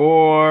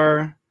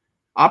for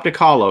Optic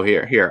Hollow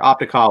here.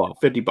 Optic Hollow,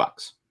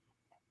 $50.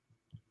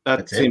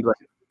 That seems like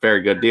a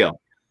very good deal.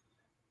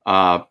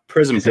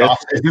 Prism is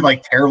it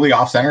like terribly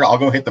off-centered? I'll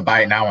go hit the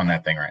buy it now on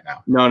that thing right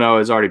now. No,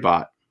 it's already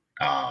bought.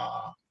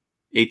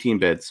 18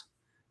 bids.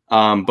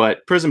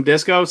 But Prism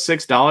Disco,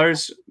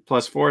 $6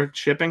 plus 4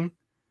 shipping.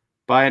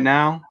 Buy it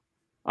now.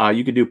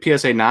 You could do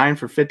PSA 9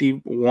 for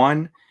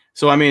 $51.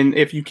 So I mean,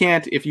 if you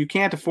can't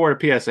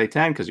afford a PSA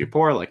 10 because you're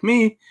poor like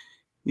me,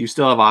 you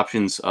still have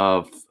options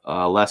of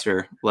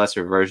lesser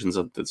versions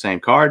of the same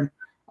card,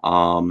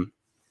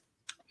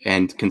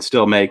 and can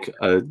still make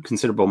a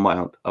considerable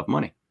amount of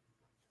money.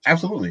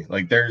 Absolutely.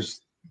 Like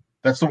that's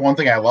the one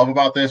thing I love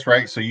about this,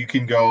 right? So you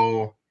can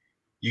go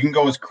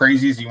as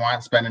crazy as you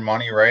want spending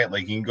money, right?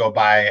 Like you can go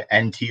buy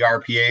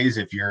NTRPAs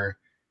if you're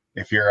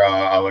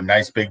a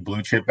nice big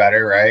blue chip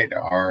bettor, right?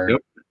 Or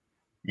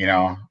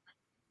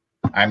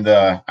I'm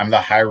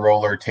the high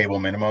roller table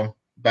minimum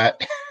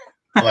bet.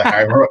 Like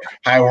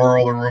high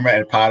roller room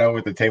at Pato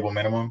with the table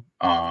minimum.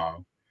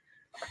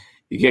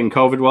 You getting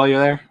COVID while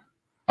you're there?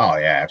 Oh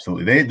yeah,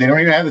 absolutely. They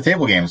don't even have the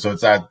table games, so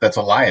that's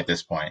a lie at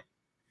this point.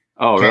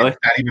 Oh really? It's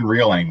not even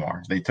real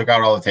anymore. They took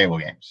out all the table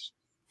games.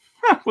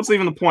 What's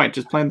even the point?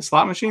 Just playing the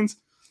slot machines?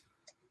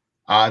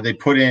 They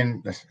put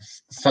in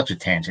such a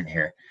tangent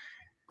here.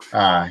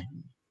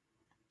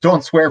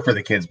 Don't swear for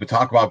the kids, but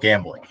talk about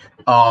gambling.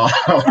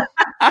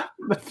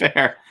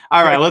 Fair.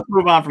 All right, let's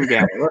move on from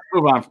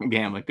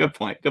gambling. Good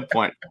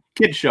point.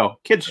 Kids show.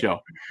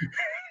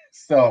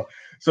 So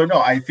no,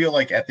 I feel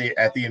like at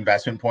the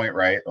investment point,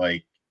 right?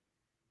 Like,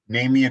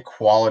 name me a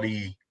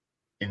quality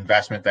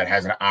investment that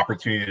has an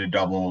opportunity to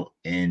double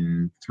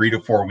in 3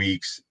 to 4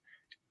 weeks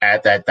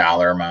at that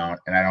dollar amount,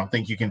 and I don't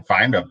think you can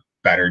find a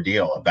better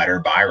deal, a better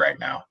buy right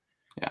now.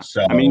 Yeah.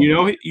 So I mean,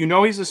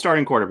 he's a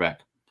starting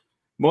quarterback.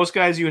 Most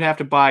guys you'd have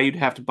to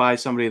buy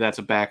somebody that's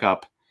a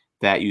backup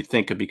that you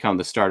think could become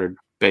the starter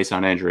based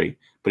on injury.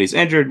 But he's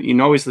injured.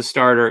 He's the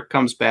starter.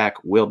 Comes back,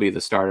 will be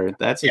the starter.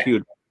 That's a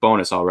huge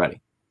bonus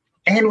already.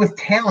 And with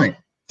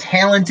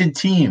talented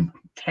team.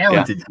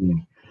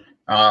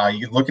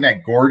 You're looking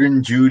at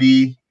Gordon,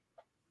 Judy.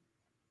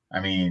 I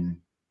mean,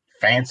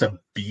 Fant's a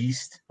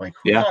beast. Like,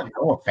 who didn't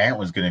know if Fant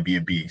was going to be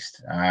a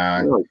beast?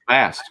 Really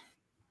fast,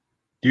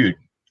 dude.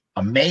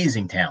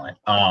 Amazing talent.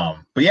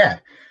 But yeah,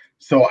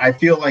 so I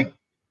feel like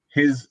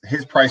his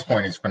price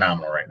point is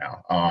phenomenal right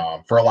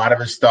now. For a lot of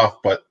his stuff,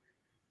 but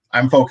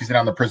I'm focusing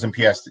on the Prism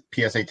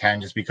PSA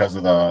 10 just because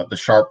of the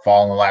sharp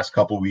fall in the last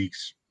couple of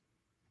weeks,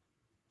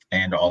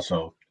 and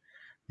also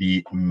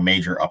the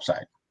major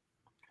upside.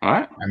 All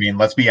right. I mean,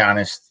 let's be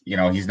honest.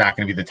 He's not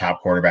going to be the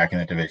top quarterback in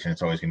the division.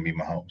 It's always going to be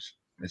Mahomes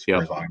for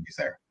as long as he's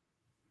there.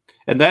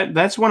 And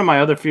that's one of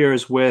my other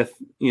fears with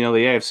the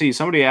AFC.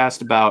 Somebody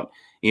asked about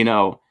it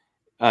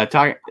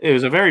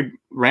was a very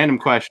random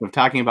question of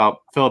talking about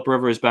Phillip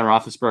Rivers, Ben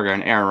Roethlisberger,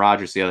 and Aaron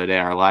Rodgers the other day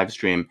on our live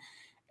stream.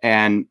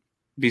 And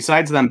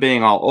besides them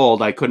being all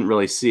old, I couldn't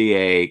really see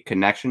a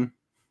connection.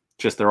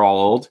 Just they're all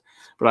old.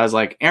 But I was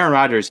like, Aaron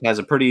Rodgers has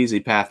a pretty easy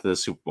path to the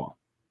Super Bowl.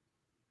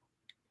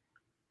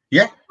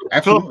 Yeah,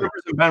 absolutely. Phillip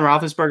Rivers and Ben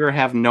Roethlisberger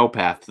have no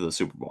path to the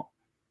Super Bowl.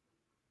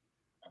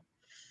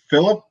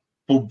 Phillip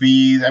will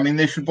be,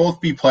 they should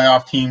both be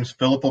playoff teams.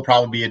 Phillip will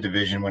probably be a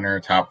division winner,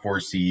 a top 4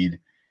 seed.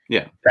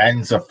 Yeah.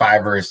 Ben's a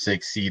 5 or a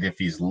 6 seed if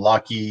he's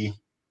lucky.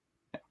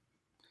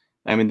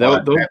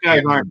 Those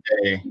guys aren't.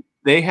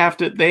 They have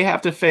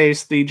to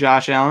face the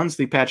Josh Allens,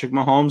 the Patrick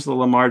Mahomes, the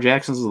Lamar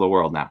Jacksons of the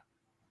world now.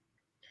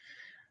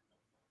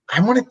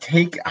 I want to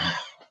take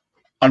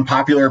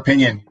unpopular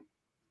opinion.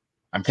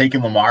 I'm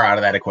taking Lamar out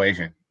of that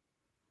equation.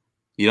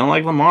 You don't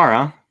like Lamar,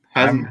 huh?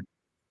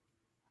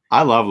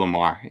 I love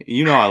Lamar.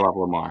 I love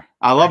Lamar.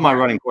 I love my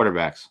running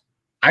quarterbacks.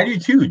 I do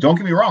too. Don't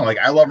get me wrong. Like,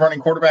 I love running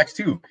quarterbacks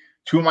too.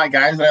 Two of my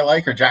guys that I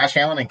like are Josh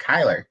Allen and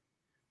Kyler.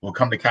 We'll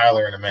come to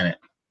Kyler in a minute.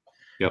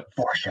 Yep.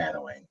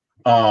 Foreshadowing.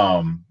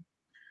 But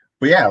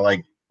yeah,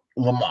 like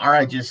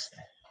Lamar,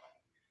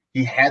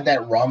 he had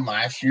that run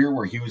last year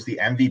where he was the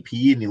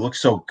MVP and he looked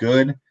so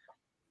good.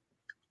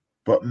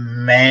 But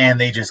man,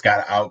 they just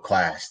got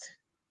outclassed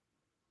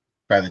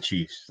by the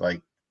Chiefs.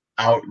 Like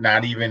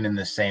not even in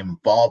the same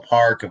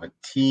ballpark of a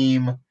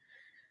team.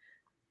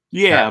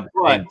 Yeah,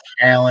 but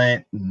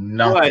talent,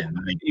 nothing.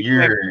 Like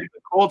the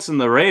Colts and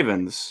the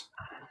Ravens.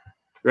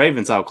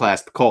 Ravens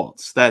outclassed the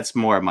Colts. That's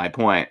more of my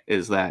point,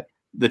 is that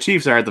the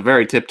Chiefs are at the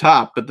very tip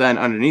top, but then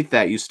underneath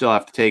that, you still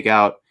have to take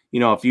out,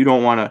 if you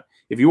want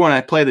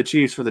to play the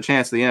Chiefs for the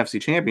chance of the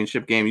NFC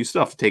Championship game, you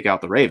still have to take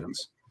out the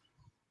Ravens.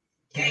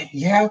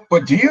 Yeah,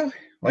 but do you?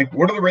 Like,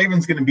 what are the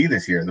Ravens going to be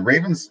this year? The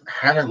Ravens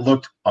haven't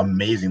looked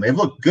amazing. They've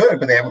looked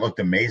good, but they haven't looked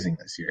amazing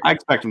this year. I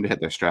expect them to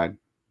hit their stride.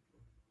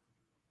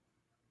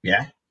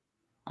 Yeah?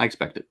 I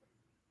expect it.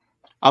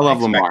 I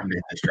love Lamar. To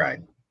hit the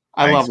stride.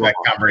 I love expect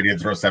Tom Brady to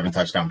throw 7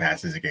 touchdown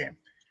passes a game.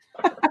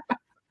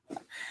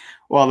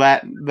 Well,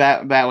 that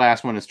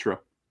last one is true.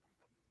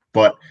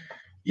 But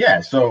yeah,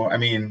 so I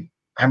mean,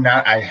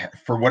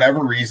 for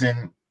whatever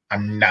reason,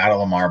 I'm not a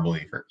Lamar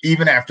believer.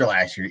 Even after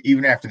last year,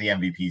 even after the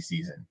MVP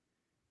season.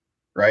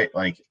 Right?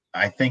 Like,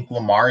 I think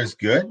Lamar is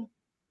good.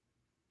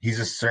 He's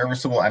a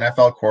serviceable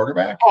NFL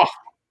quarterback.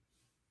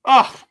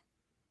 But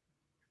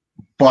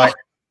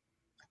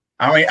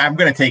I mean, I'm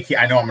going to take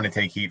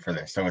heat for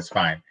this, so it's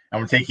fine. I'm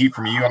going to take heat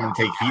from you. I'm going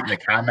to take heat in the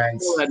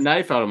comments. Pull that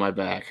knife out of my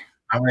back.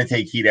 I'm going to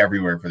take heat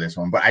everywhere for this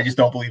one, but I just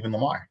don't believe in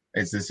Lamar.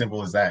 It's as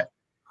simple as that.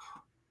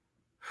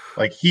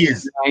 Like, he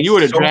is. You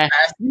would have drafted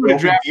him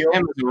as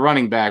a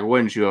running back,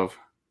 wouldn't you have?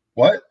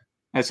 What?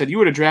 I said you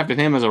would have drafted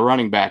him as a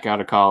running back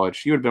out of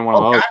college. He would have been one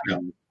of those.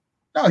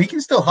 No, he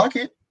can still huck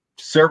it.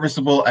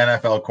 Serviceable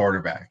NFL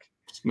quarterback.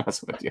 Just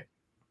messing with you.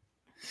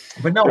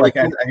 But no, like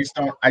I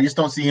just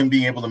don't see him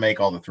being able to make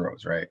all the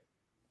throws, right?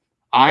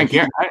 I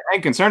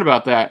ain't concerned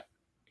about that.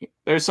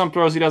 There's some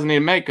throws he doesn't need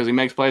to make because he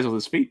makes plays with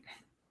his feet.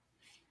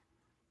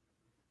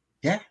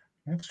 Yeah,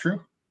 that's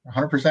true.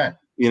 100%.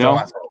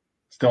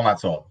 Still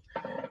not sold.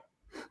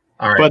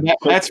 All right. But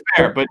that's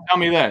fair. But tell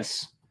me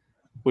this.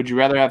 Would you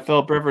rather have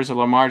Philip Rivers or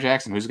Lamar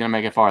Jackson? Who's going to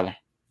make it farther?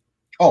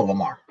 Oh,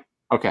 Lamar.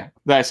 Okay.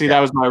 That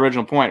was my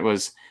original point,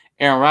 was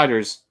Aaron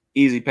Rodgers,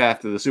 easy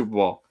path to the Super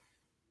Bowl.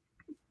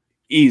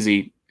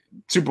 Easy.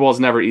 Super Bowl is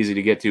never easy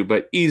to get to,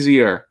 but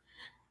easier.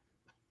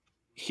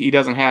 He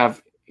has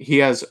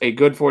a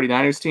good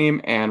 49ers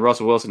team and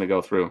Russell Wilson to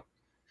go through.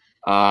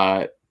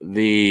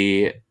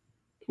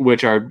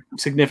 Which are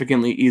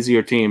significantly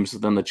easier teams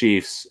than the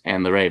Chiefs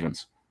and the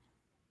Ravens.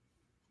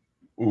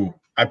 Ooh,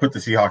 I put the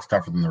Seahawks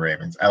tougher than the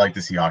Ravens. I like the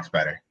Seahawks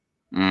better.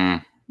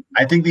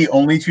 I think the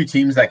only two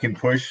teams that can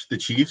push the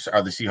Chiefs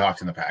are the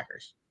Seahawks and the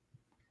Packers.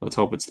 Let's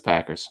hope it's the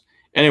Packers.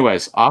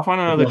 Anyways, off on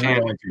another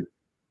tangent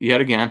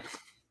yet again.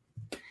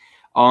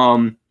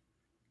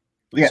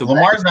 Yeah, so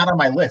Lamar's not on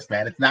my list,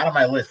 man. It's not on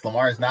my list.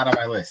 Lamar is not on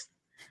my list.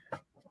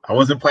 I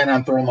wasn't planning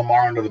on throwing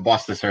Lamar under the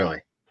bus this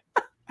early.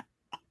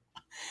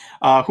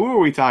 Who are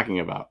we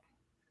talking about?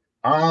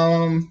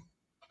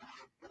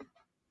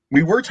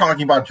 We were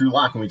talking about Drew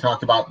Lock, and we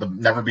talked about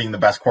never being the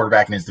best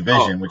quarterback in his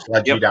division, which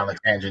led you down the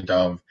tangent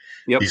of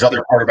these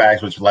other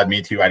quarterbacks, which led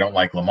me to I don't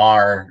like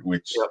Lamar,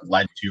 which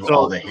led to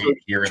all the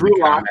hate here in the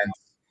comments.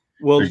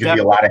 There's going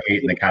to be a lot of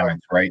hate in the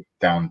comments right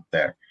down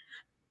there.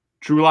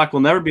 Drew Lock will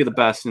never be the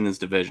best in his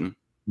division.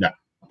 No.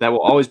 That will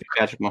always be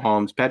Patrick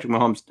Mahomes. Patrick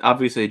Mahomes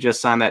obviously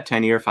just signed that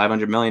 10-year,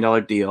 $500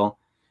 million deal.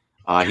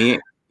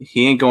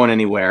 He ain't going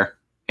anywhere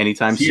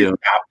anytime soon.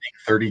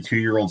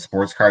 32-year-old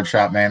sports card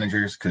shop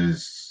managers,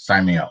 because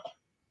sign me up.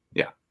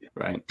 Yeah,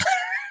 right.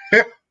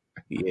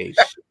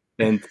 Yes.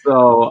 And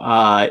so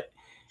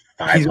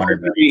he's always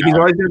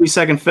going to be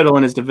second fiddle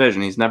in his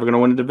division. He's never going to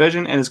win a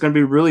division, and it's going to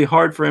be really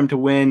hard for him to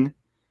win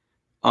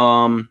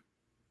a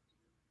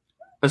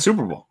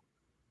Super Bowl.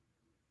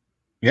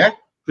 Yeah.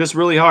 Just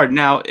really hard.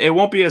 Now, it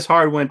won't be as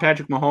hard when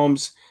Patrick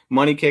Mahomes'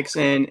 money kicks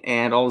in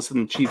and all of a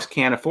sudden the Chiefs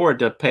can't afford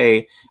to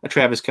pay a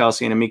Travis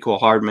Kelce and a Mecole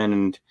Hardman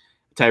and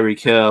Tyreek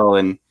Hill.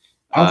 And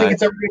I don't think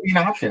it's ever going to be an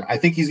option. I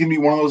think he's going to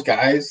be one of those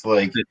guys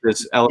like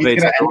this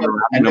elevates no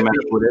matter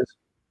what it is.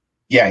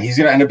 Yeah, he's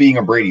going to end up being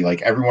a Brady.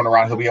 Like everyone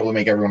around, he'll be able to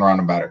make everyone around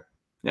him better.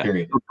 Yeah.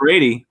 Period. So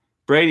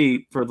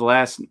Brady for the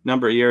last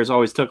number of years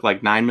always took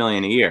like $9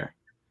 million a year,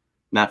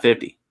 not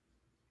 50.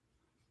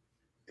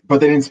 But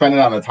they didn't spend it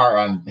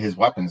on his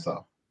weapons,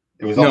 though.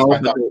 It was all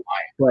spent up.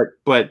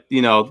 But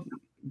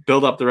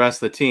build up the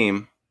rest of the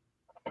team.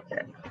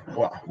 Yeah.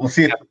 Well, we'll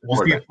see if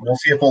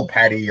old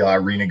Patty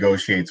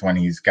renegotiates when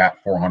he's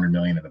got $400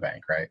 million in the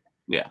bank, right?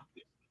 Yeah.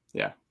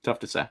 Tough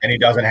to say. And he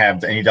doesn't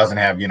have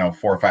 4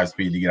 or 5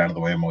 speed to get out of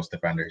the way of most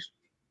defenders.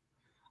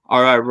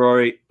 All right,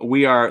 Rory.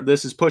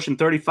 This is pushing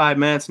 35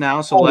 minutes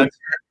now, so let's.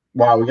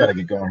 Wow, we got to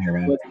get going here,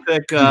 man. Let's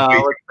pick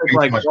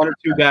like 1 or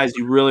 2 guys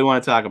you really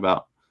want to talk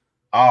about.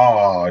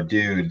 Oh,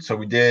 dude. So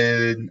we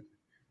did.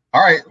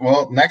 All right.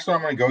 Well, next one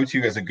I'm going to go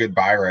to as a good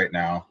buy right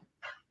now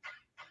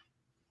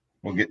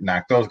We'll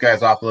knock those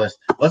guys off the list.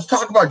 Let's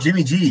talk about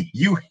Jimmy G.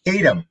 You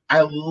hate him.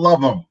 I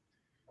love him.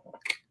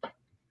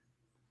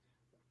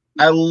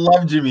 I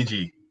love Jimmy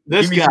G.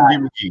 This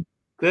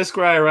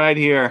guy right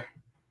here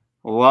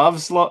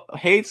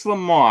hates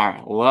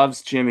Lamar,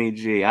 loves Jimmy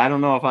G. I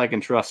don't know if I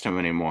can trust him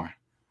anymore.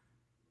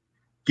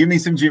 Give me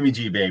some Jimmy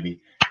G,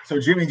 baby. So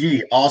Jimmy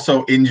G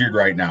also injured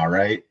right now,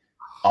 right?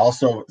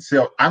 Also,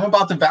 so I'm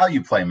about the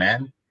value play,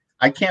 man.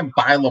 I can't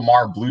buy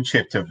Lamar blue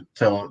chip to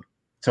look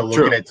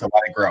at it to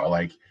let it grow.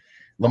 Like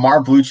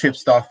Lamar blue chip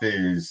stuff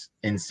is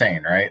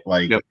insane, right?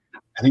 Like yep.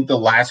 I think the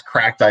last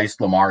cracked ice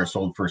Lamar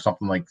sold for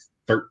something like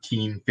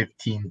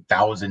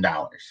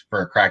 $15,000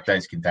 for a cracked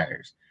ice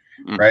contenders,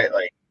 right?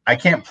 Like I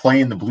can't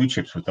play in the blue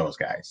chips with those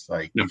guys.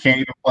 Like you can't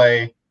even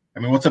play. I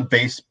mean, what's a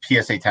base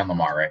PSA 10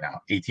 Lamar right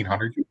now?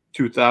 1,800,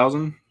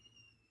 2,000.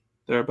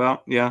 They're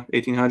about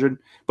 1,800.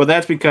 But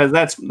that's because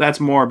that's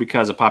more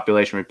because of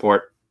population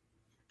report.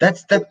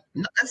 That's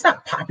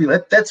not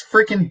popular. That's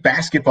freaking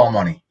basketball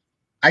money.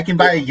 I can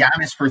buy a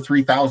Giannis for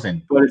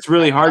 3,000. But it's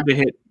really hard to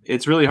hit.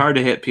 It's really hard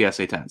to hit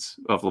PSA 10s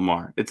of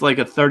Lamar. It's like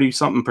a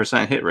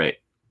 30-something% hit rate.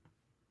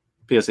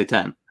 PSA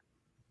 10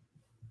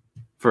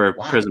 for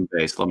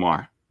Prism-based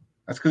Lamar.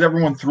 That's because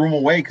everyone threw them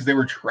away because they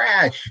were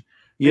trash.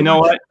 You know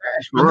what?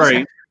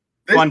 Rory,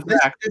 fun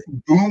fact. This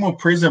boom of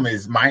Prism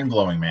is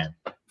mind-blowing, man.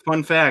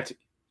 Fun fact.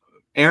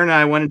 Aaron and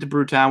I went into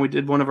Brewtown. We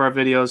did one of our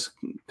videos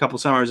a couple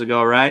summers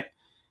ago, right?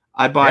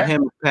 I bought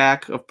him a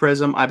pack of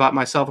Prism. I bought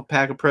myself a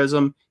pack of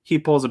Prism. He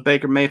pulls a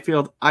Baker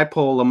Mayfield. I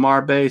pull a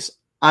Lamar base.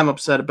 I'm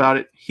upset about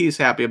it. He's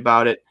happy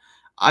about it.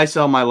 I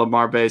sell my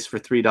Lamar base for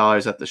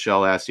 $3 at the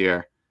show last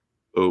year.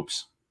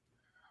 Oops.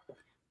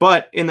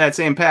 But in that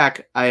same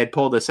pack, I had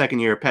pulled a second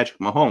year Patrick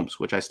Mahomes,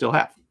 which I still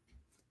have.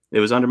 It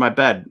was under my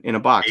bed in a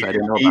box. I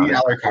didn't know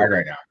about $80 card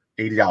right now.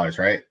 $80,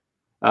 right?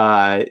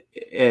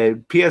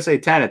 PSA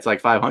 10, it's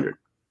like $500.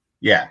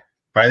 Yeah,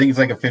 but I think it's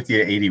like a 50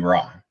 to 80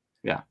 raw.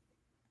 Yeah,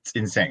 it's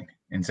insane.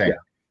 Yeah.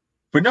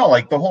 But no,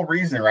 like the whole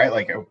reason, right?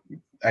 Like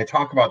I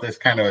talk about this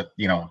kind of,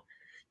 you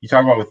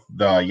talk about with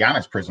the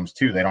Giannis Prisms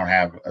too. They don't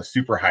have a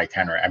super high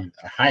 10 rate. I mean,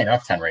 a high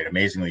enough 10 rate,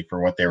 amazingly, for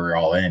what they were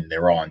all in. They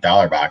were all in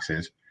dollar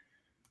boxes.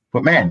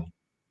 But man,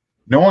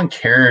 no one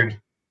cared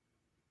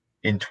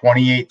in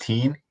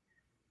 2018.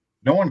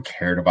 No one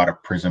cared about a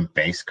Prism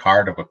base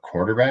card of a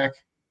quarterback.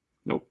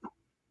 Nope.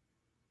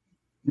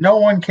 No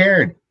one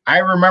cared. I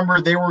remember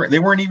they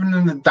weren't even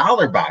in the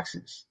dollar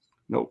boxes.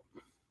 Nope.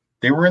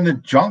 They were in the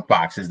junk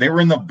boxes. They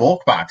were in the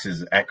bulk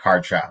boxes at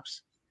card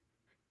shops.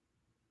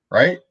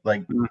 Right?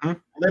 Like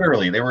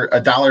literally, they were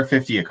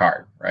 $1.50 a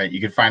card, right? You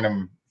could find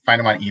them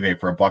on eBay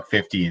for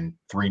 $1.50 and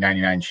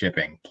 $3.99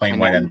 shipping, plain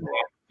white envelope.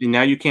 And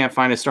now you can't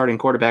find a starting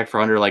quarterback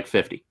for under like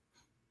 50.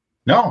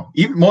 No,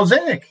 even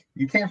Mosaic.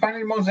 You can't find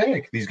any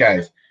Mosaic. These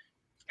guys.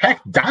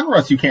 Heck,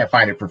 Donruss, you can't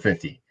find it for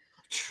 50.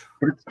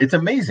 But it's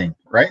amazing,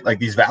 right? Like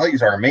these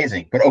values are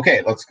amazing. But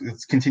okay, let's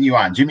continue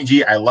on. Jimmy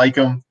G, I like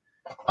him.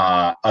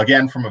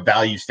 Again, from a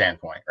value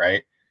standpoint,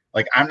 right?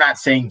 Like I'm not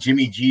saying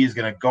Jimmy G is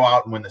going to go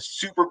out and win the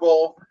Super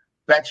Bowl.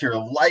 Bet your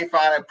life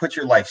on it. Put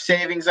your life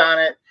savings on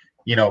it.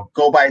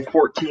 Go buy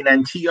 14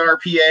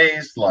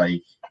 NTRPAs.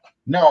 Like,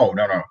 no.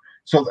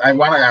 So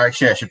I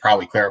should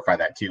probably clarify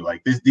that too.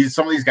 Like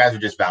some of these guys are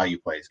just value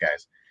plays,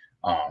 guys.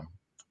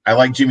 I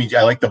like Jimmy G.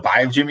 I like the buy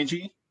of Jimmy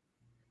G.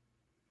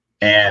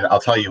 And I'll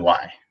tell you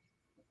why.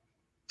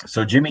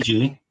 So Jimmy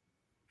G,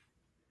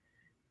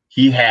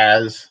 he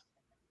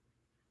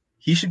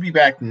should be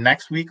back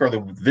next week or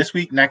this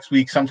week, next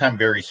week, sometime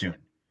very soon.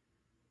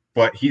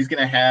 But he's going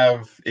to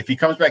have, if he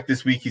comes back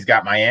this week, he's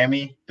got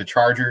Miami, the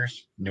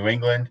Chargers, New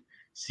England,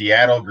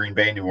 Seattle, Green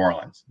Bay, New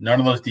Orleans. None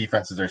of those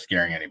defenses are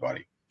scaring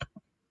anybody.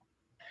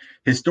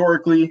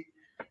 Historically,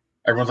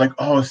 everyone's like,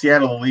 oh,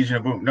 Seattle, the Legion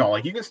of Boom. No,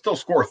 like you can still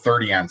score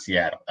 30 on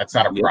Seattle. That's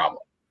not a problem.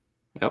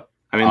 Yep.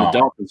 I mean, the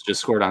Dolphins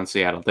just scored on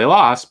Seattle. They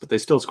lost, but they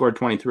still scored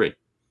 23.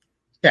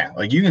 Yeah,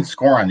 like you can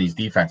score on these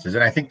defenses.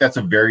 And I think that's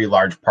a very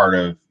large part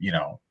of,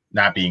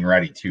 not being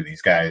ready too.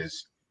 These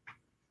guys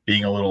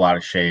being a little out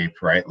of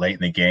shape, right? Late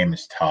in the game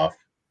is tough.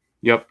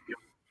 Yep.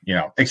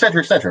 Et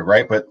cetera,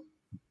 right? But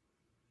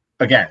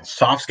again,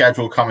 soft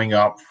schedule coming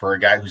up for a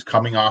guy who's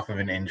coming off of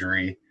an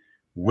injury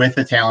with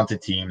a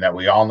talented team that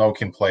we all know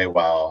can play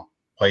well,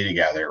 play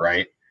together,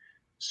 right?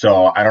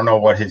 So I don't know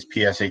what his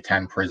PSA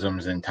 10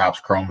 Prisms and Topps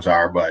Chromes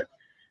are, but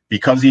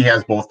because he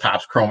has both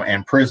Topps Chrome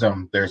and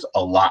Prism, there's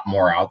a lot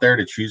more out there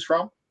to choose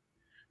from.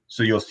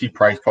 So you'll see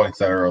price points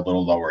that are a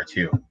little lower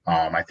too.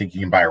 I think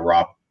you can buy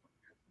raw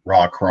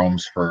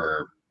Chromes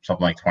for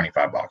something like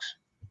 $25.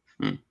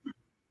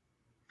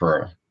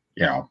 For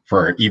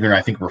even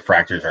I think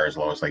refractors are as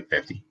low as like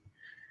 50.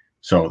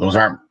 So those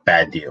aren't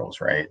bad deals,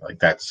 right? Like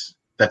that's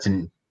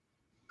a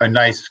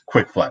nice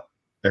quick flip.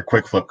 They're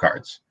quick flip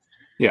cards.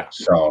 Yeah.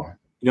 So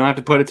you don't have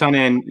to put a ton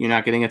in. You're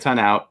not getting a ton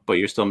out, but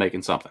you're still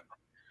making something.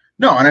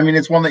 No, and I mean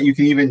it's one that you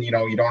can even, you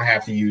don't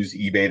have to use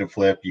eBay to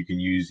flip. You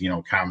can use,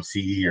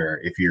 ComC, or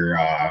if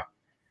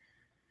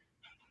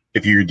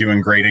you're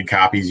doing graded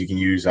copies, you can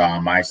use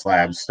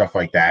MySlabs, stuff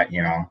like that,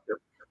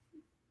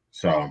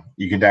 So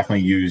you can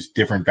definitely use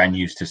different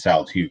venues to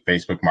sell to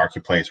Facebook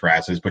Marketplace,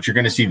 Razzles, but you're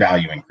going to see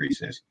value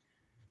increases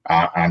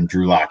on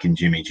Drew Lock and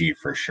Jimmy G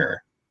for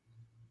sure.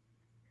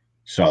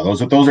 So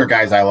those are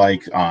guys I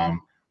like.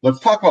 Let's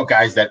talk about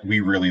guys that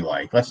we really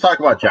like. Let's talk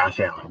about Josh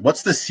Allen.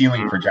 What's the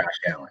ceiling for Josh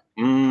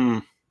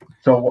Allen?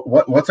 So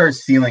what's our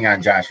ceiling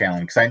on Josh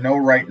Allen? Because I know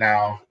right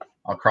now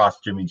I'll cross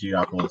Jimmy G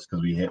off the list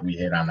because we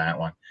hit on that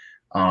one.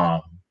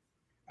 I'm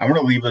going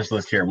to leave this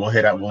list here. We'll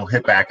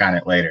hit back on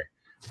it later.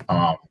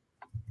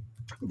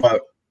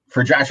 But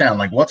for Josh Allen,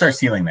 like, what's our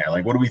ceiling there?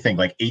 Like, what do we think?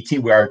 Like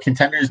 18, we are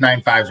contenders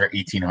 9.5s are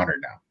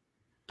 1,800 now.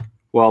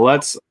 Well,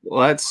 let's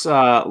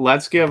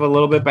give a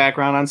little bit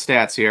background on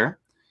stats here.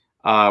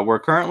 We're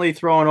currently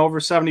throwing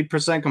over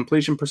 70%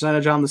 completion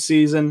percentage on the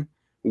season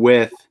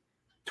with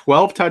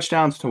 12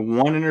 touchdowns to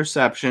 1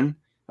 interception.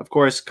 Of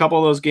course, a couple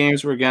of those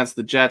games were against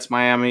the Jets,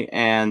 Miami,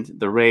 and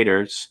the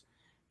Raiders.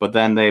 But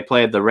then they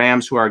played the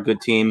Rams, who are a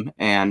good team,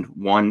 and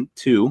won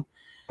 2.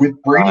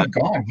 With Brady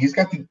gone, he's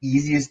got the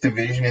easiest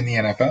division in the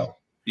NFL.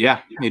 Yeah,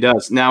 he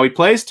does. Now he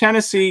plays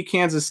Tennessee,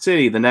 Kansas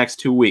City the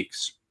next 2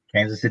 weeks.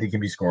 Kansas City can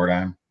be scored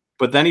on.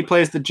 But then he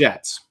plays the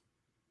Jets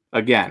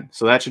again,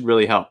 so that should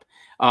really help.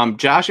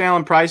 Josh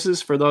Allen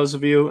prices for those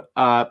of you,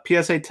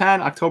 PSA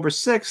 10, October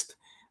 6th,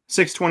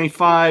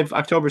 625,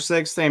 October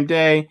 6th, same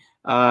day,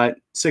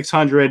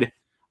 600.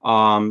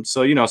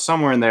 So, you know,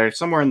 somewhere in the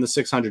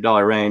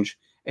 $600 range.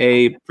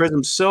 A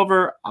Prism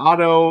Silver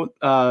Auto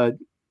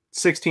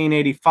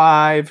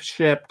 1685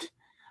 shipped.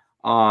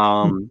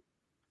 So,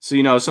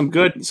 you know, some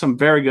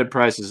very good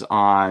prices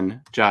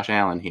on Josh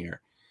Allen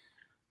here.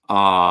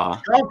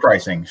 Strong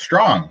pricing,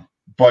 strong.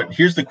 But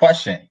here's the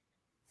question.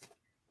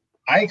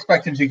 I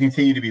expect him to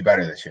continue to be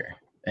better this year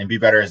and be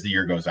better as the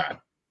year goes on.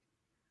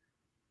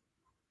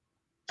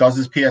 Does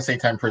his PSA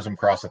 10 Prism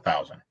cross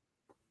 1,000?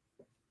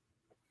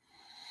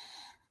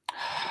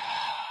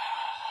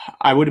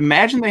 I would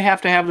imagine they have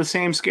to have the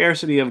same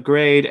scarcity of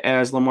grade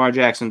as Lamar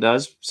Jackson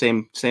does.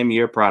 Same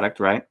year product,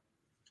 right?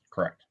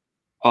 Correct.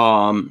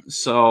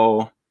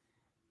 So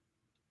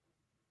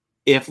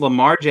if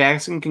Lamar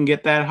Jackson can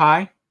get that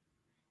high,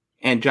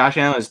 and Josh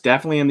Allen is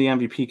definitely in the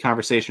MVP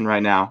conversation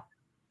right now.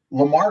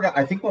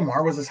 I think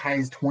Lamar was as high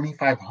as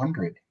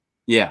 2,500.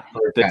 Yeah,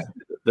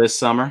 this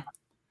summer.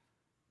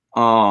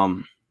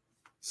 So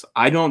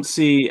I don't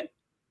see.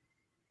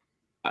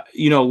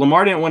 You know,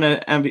 Lamar didn't win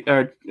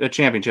a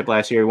championship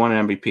last year. He won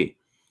an MVP.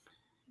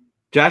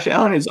 Josh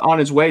Allen is on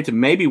his way to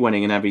maybe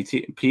winning an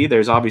MVP.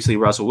 There's obviously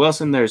Russell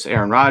Wilson. There's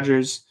Aaron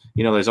Rodgers.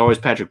 You know, there's always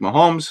Patrick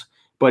Mahomes.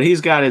 But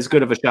he's got as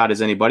good of a shot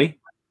as anybody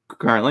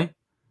currently.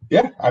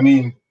 Yeah, I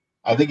mean,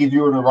 I think if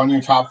you were to run your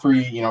top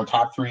three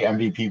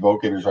MVP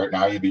vote getters right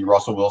now, you'd be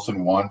Russell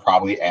Wilson 1,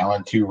 probably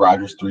Allen 2,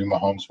 Rodgers 3,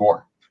 Mahomes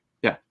 4.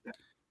 Yeah.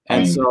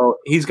 And so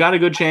he's got a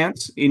good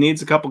chance. He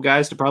needs a couple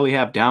guys to probably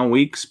have down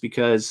weeks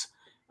because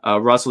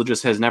Russell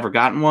just has never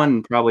gotten one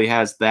and probably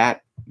has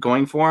that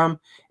going for him.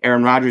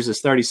 Aaron Rodgers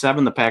is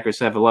 37. The Packers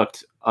have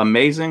looked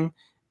amazing,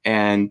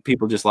 and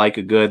people just like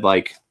a good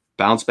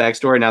bounce back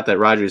story. Not that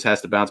Rodgers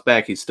has to bounce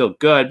back. He's still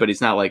good, but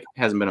he's not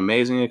hasn't been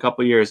amazing in a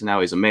couple of years, and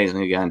now he's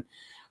amazing again.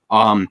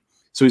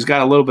 So he's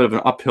got a little bit of an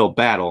uphill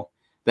battle.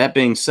 That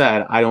being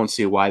said, I don't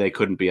see why they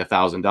couldn't be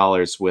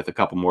 $1,000 with a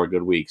couple more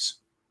good weeks.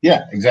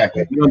 Yeah,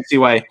 exactly. You don't see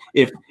why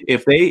if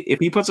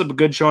he puts up a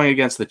good showing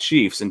against the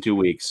Chiefs in 2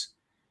 weeks,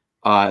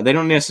 they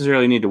don't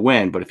necessarily need to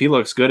win, but if he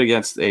looks good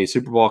against a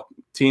Super Bowl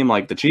team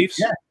like the Chiefs,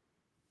 yeah.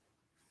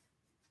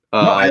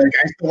 I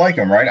still like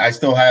him, right? I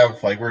still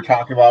have we were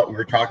talking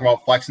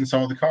about flexing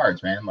some of the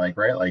cards, man. Like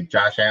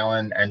Josh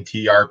Allen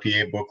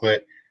NTRPA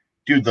booklet,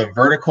 dude. The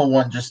vertical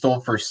one just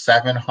sold for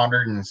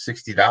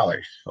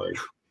 $760.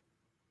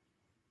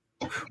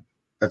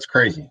 That's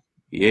crazy.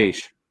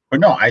 Yeesh. But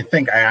no, I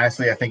think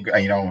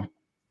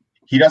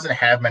he doesn't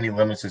have many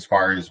limits as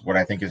far as what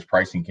I think his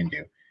pricing can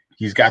do.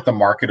 He's got the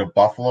market of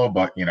Buffalo,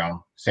 but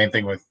same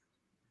thing with.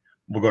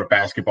 We'll go to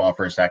basketball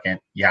for a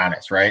second.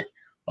 Giannis, right?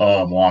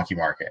 Milwaukee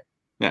market.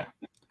 Yeah,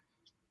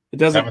 it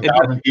doesn't.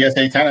 7,000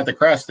 PSA 10 at the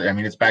crest. I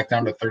mean, it's back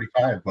down to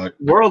 35. But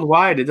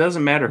worldwide, it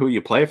doesn't matter who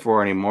you play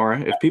for anymore.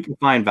 If people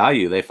find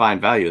value, they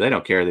find value. They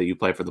don't care that you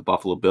play for the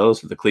Buffalo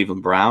Bills or the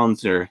Cleveland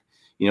Browns or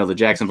the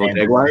Jacksonville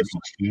Jaguars,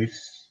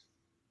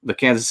 the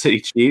Kansas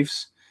City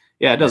Chiefs.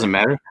 Yeah, it doesn't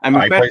matter. I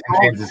mean, he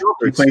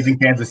plays in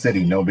Kansas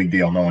City. No big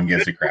deal. No one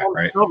gives a crap,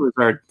 right? Silvers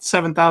are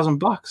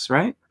 $7,000,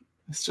 right?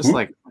 It's just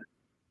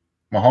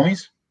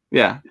Mahomes.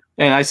 Yeah,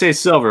 and I say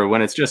silver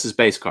when it's just his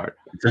base card.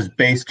 It's his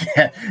base.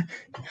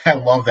 I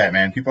love that,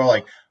 man. People are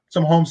like,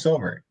 some home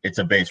silver. It's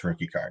a base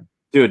rookie card.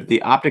 Dude,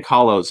 the optic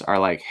hollows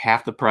are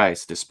half the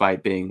price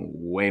despite being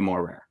way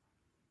more rare.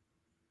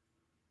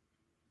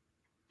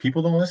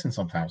 People don't listen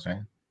sometimes,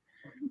 man.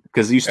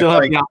 Because you still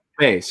have the optic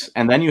base,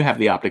 and then you have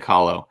the optic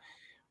hollow.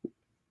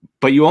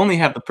 But you only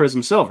have the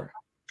Prism Silver.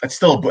 It's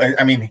still,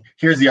 I mean,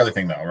 here's the other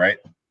thing, though, right?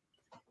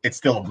 It's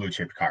still a blue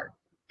chip card.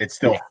 It's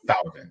still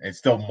 $1,000. It's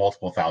still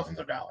multiple thousands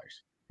of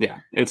dollars. Yeah,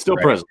 it's still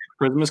Prism.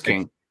 Prism is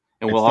king,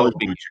 and will always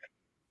be.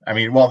 I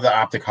mean, well, the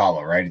optic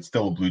hollow, right? It's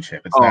still a blue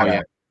chip. It's not.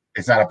 Yeah.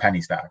 it's not a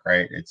penny stock,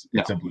 right? It's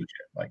No. a blue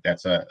chip. Like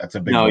that's a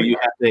big. No, you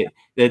have to.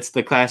 It's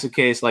the classic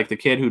case, like the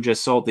kid who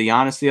just sold the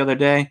Giannis the other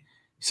day,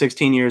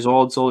 16 years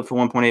old, sold it for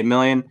 1.8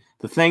 million.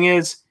 The thing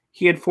is,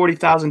 he had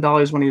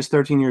 $40,000 when he was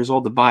 13 years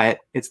old to buy it.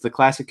 It's the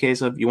classic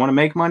case of you want to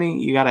make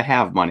money, you got to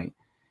have money.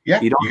 Yeah,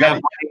 you don't have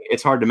money,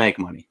 it's hard to make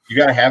money. You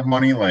got to have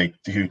money. Like,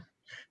 dude,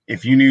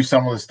 if you knew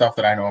some of the stuff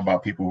that I know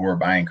about people who are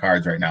buying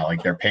cards right now,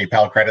 like their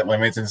PayPal credit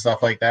limits and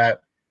stuff like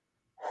that,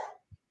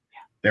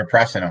 they're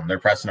pressing them. They're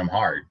pressing them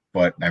hard.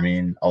 But I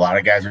mean, a lot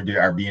of guys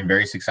are being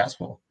very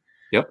successful.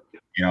 Yep.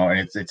 You know,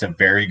 and it's a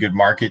very good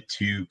market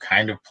to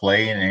kind of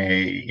play in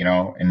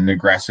an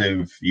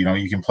aggressive. You know,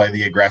 you can play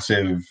the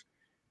aggressive,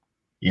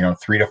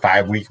 3 to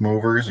 5 week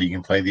movers, or you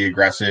can play the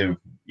aggressive,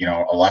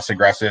 a less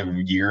aggressive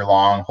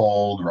year-long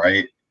hold,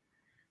 right?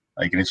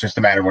 Like, and it's just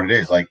a matter of what it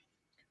is. Like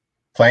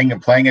playing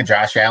a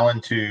Josh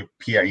Allen to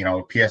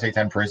PSA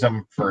 10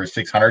 Prism for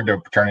 600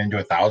 to turn into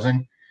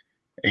 1,000.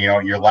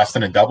 You're less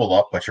than a double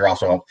up, but you're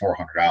also up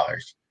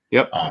 $400.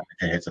 Yep.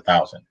 If it hits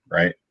 1,000,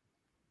 right?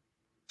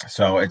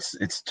 So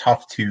it's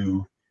tough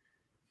to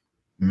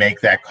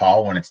make that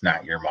call when it's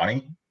not your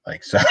money.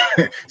 Like,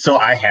 so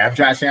I have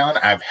Josh Allen.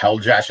 I've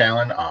held Josh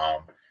Allen.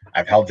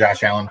 I've held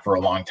Josh Allen for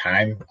a long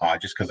time,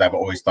 just because I've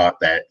always thought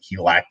that he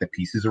lacked the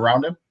pieces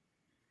around him.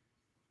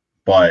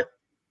 But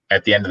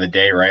at the end of the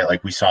day, right,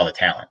 like we saw the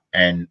talent.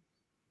 And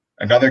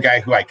another guy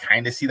who I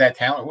kind of see that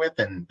talent with,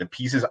 and the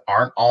pieces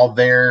aren't all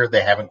there.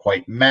 They haven't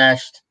quite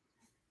meshed.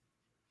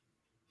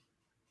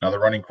 Another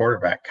running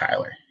quarterback,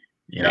 Kyler.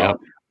 Yep.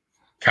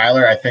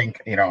 Kyler, I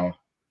think,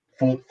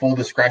 full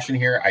discretion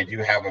here. I do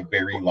have a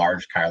very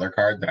large Kyler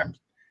card that I'm.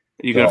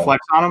 You gonna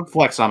flex on him?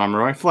 Flex on him,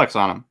 Roy. Flex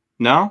on him.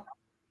 No.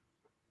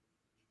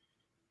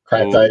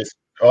 Cracked ice.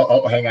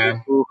 Oh, hang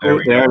on. There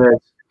it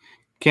is.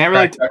 Can't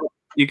really.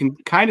 You can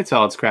kind of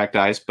tell it's cracked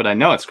ice, but I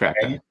know it's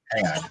cracked ice.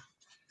 Hang on.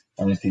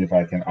 Let me see if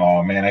I can.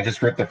 Oh man, I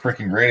just ripped the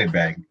freaking graded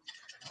bag.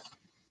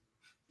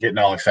 Getting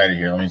all excited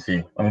here. Let me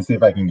see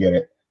if I can get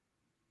it.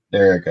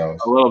 There it goes.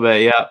 A little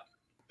bit, yep.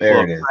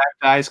 There it is.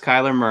 Cracked ice,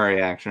 Kyler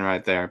Murray action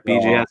right there.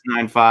 BGS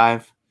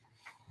 9.5.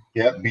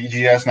 Yep,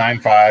 BGS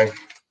 9.5.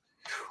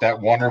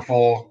 That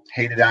wonderful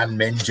hated on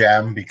min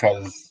gem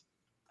because,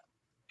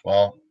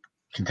 well,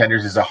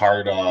 Contenders is a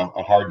hard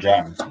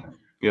gem.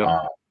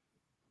 Yeah.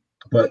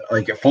 But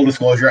like full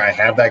disclosure, I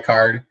have that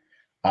card.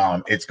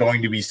 It's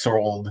going to be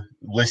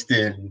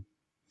listed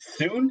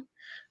soon.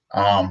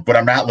 But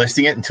I'm not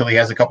listing it until he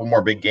has a couple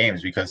more big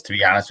games because, to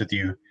be honest with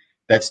you,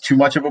 that's too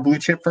much of a blue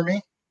chip for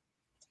me.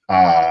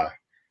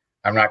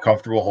 I'm not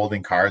comfortable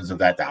holding cards of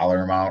that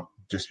dollar amount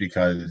just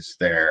because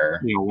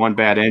they're one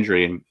bad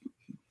injury and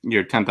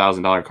your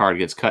 $10,000 card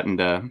gets cut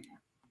into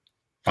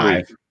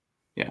 5.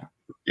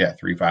 Yeah,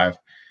 3-5.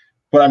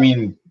 But I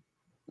mean,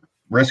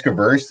 risk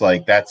averse,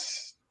 like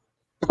that's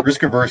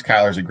risk averse.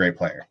 Kyler's a great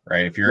player,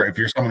 right? If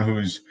you're someone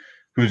who's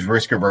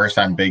risk averse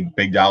on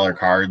big dollar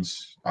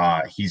cards,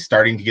 he's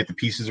starting to get the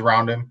pieces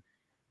around him.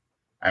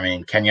 I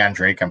mean, Kenyon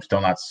Drake, I'm still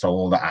not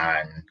sold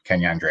on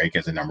Kenyon Drake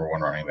as a number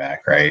 1 running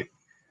back, right?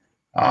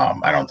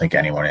 I don't think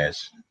anyone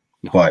is.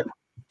 No. But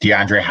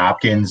DeAndre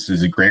Hopkins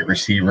is a great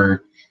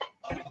receiver.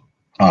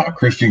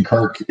 Christian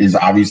Kirk is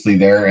obviously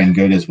there and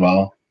good as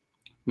well.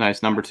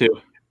 Nice number 2.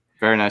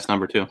 Very nice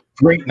number 2.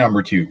 Great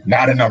number 2.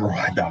 Not a number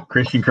 1, though.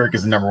 Christian Kirk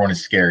is the number 1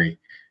 is scary.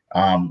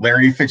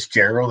 Larry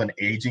Fitzgerald, an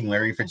aging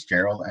Larry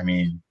Fitzgerald. I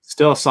mean,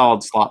 still a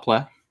solid slot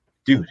play.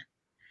 Dude,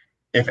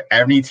 if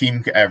every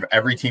team could have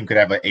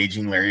an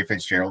aging Larry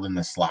Fitzgerald in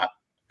the slot,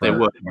 they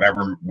would.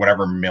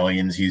 Whatever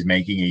millions he's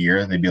making a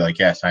year, they'd be like,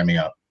 yeah, sign me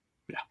up.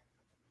 Yeah.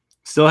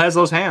 Still has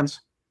those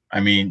hands. I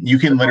mean,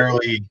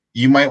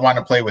 you might want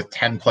to play with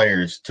 10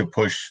 players to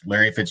push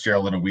Larry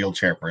Fitzgerald in a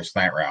wheelchair for a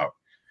slant route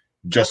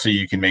just so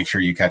you can make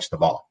sure you catch the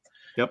ball.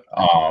 Yep.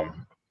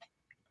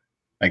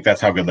 Like that's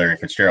how good Larry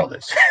Fitzgerald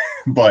is.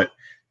 But,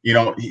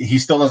 he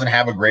still doesn't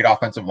have a great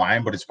offensive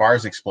line, but as far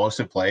as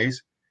explosive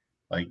plays,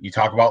 like you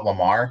talk about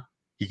Lamar,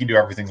 he can do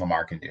everything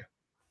Lamar can do.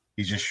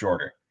 He's just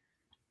shorter.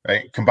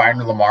 Right? Combined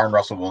with Lamar and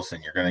Russell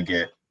Wilson, you're going to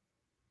get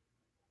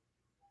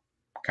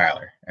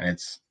Kyler, and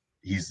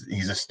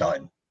he's a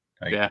stud.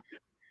 Like, yeah,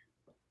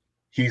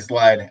 he's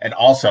led and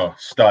also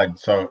stud.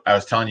 So I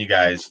was telling you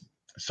guys,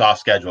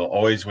 soft schedule.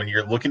 Always when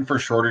you're looking for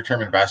shorter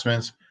term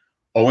investments,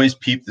 always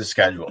peep the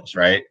schedules.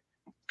 Right?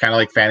 Kind of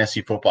like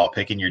fantasy football,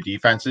 picking your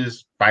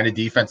defenses. Find a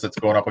defense that's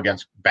going up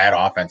against bad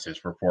offenses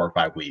for 4 or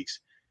 5 weeks.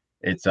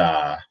 It's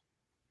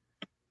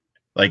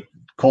like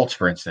Colts,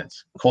 for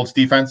instance. Colts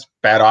defense,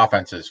 bad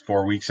offenses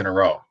 4 weeks in a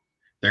row.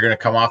 They're going to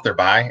come off their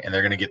bye, and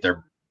they're going to get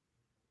their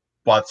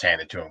butts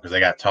handed to them because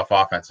they got tough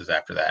offenses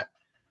after that.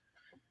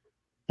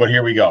 But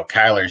here we go.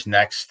 Kyler's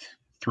next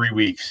 3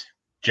 weeks.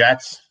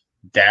 Jets,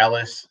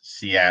 Dallas,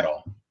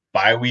 Seattle.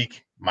 Bye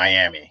week,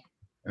 Miami.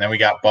 And then we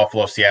got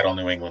Buffalo, Seattle,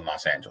 New England,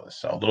 Los Angeles.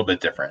 So a little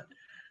bit different.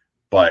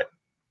 But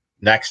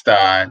next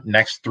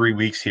 3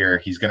 weeks here,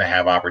 he's going to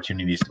have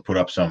opportunities to put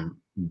up some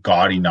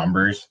gaudy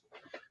numbers.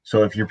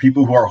 So if you're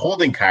people who are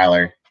holding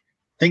Kyler,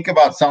 think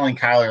about selling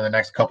Kyler in the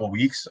next couple of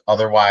weeks.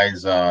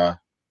 Otherwise,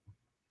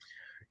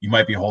 you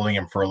might be holding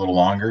him for a little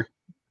longer.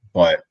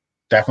 But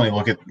definitely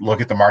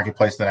look at the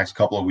marketplace the next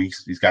couple of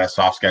weeks. He's got a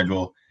soft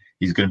schedule.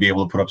 He's going to be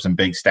able to put up some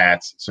big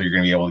stats, so you're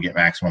going to be able to get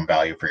maximum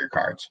value for your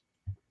cards.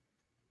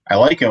 I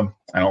like him.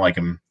 I don't like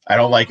him. I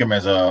don't like him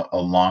as a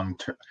long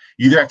term.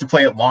 You either have to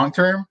play it long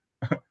term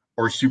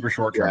or super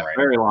short term. Right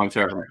very long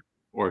term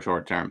or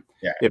short term.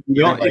 Yeah. If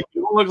you don't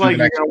look like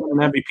you're going to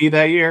win an MVP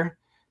that year,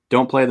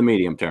 don't play the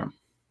medium term.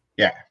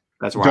 Yeah,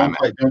 that's where I'm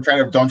at. Don't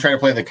try to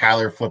play the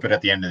Kyler flip it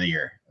at the end of the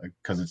year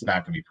because it's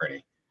not going to be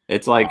pretty.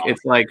 It's like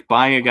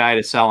buying a guy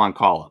to sell on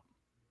call up.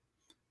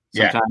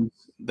 Sometimes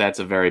that's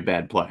a very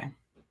bad play.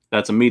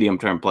 That's a medium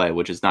term play,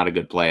 which is not a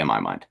good play in my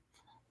mind.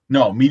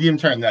 No, medium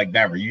term, like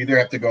never. You either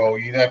have to go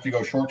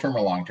short term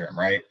or long term,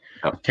 right?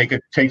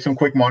 Yep. Take some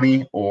quick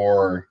money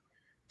or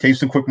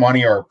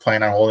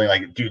plan on holding.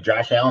 Like, dude,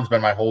 Josh Allen's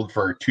been my hold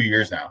for 2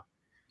 years now.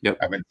 Yep.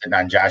 I've been sitting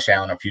on Josh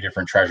Allen, a few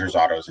different treasures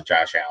autos of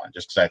Josh Allen,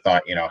 just because I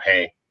thought,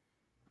 hey,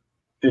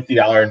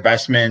 $50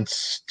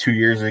 investments 2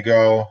 years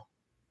ago,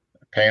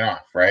 paying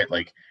off, right?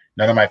 Like,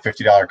 none of my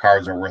 $50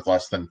 cards are worth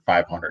less than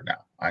 $500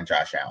 now on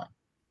Josh Allen.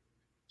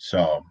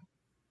 So,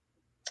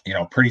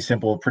 pretty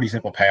simple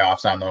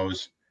payoffs on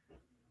those,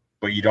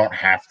 but you don't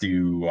have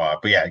to.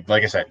 But yeah,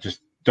 like I said, just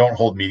don't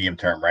hold medium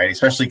term, right?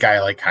 Especially a guy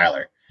like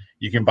Kyler.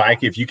 You can buy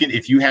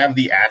if you have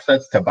the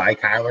assets to buy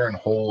Kyler and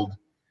hold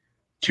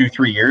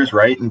 2-3 years,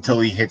 right, until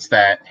he hits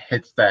that.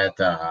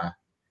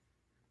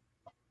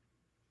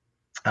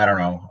 I don't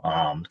know,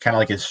 kind of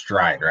like his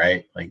stride,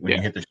 right? Like when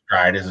you hit the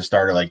stride as a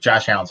starter, like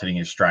Josh Allen's hitting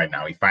his stride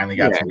now. He finally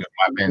got some good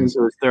weapons.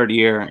 Into his third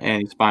year,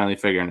 and he's finally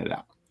figuring it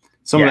out.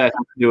 Some of that has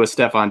to do with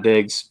Stephon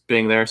Diggs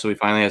being there, so he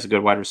finally has a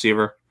good wide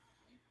receiver.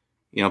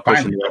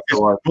 Pushing the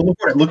door.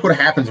 Look what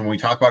happens when we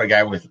talk about a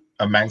guy with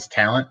immense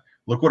talent.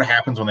 Look what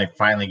happens when they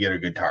finally get a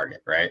good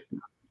target, right?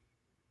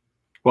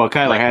 Well,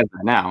 Kyler has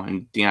that now,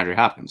 and DeAndre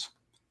Hopkins.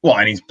 Well,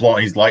 and he's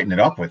lighting it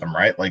up with him,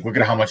 right? Like, look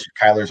at how much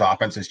Kyler's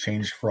offense has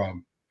changed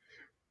from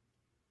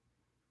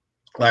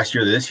last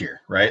year to this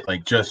year, right?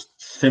 Like, just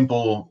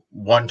simple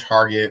one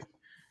target,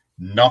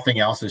 nothing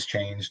else has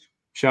changed.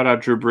 Shout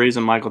out Drew Brees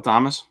and Michael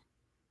Thomas.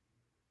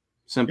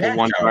 Simple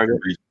one target.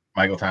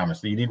 Michael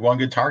Thomas. You need one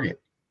good target.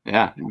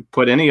 Yeah,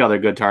 put any other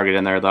good target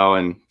in there though,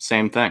 and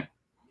same thing.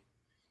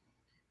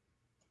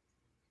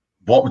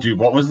 What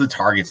was the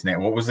target's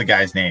name? What was the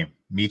guy's name?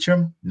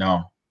 Meacham?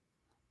 No.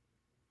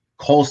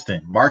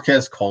 Colston.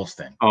 Marquez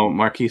Colston. Oh,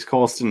 Marquise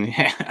Colston.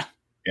 Yeah.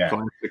 Yeah.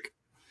 Classic.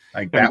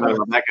 Like that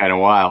guy in a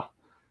while.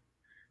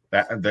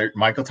 That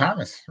Michael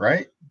Thomas,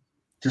 right?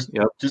 Just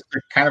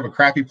kind of a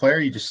crappy player.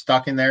 You just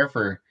stuck in there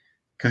because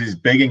he's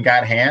big and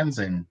got hands,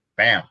 and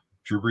bam,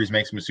 Drew Brees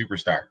makes him a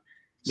superstar.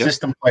 Yep.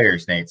 System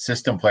players, Nate.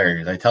 System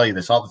players. I tell you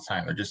this all the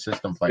time. They're just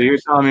system players. So you're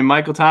telling me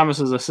Michael Thomas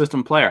is a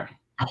system player?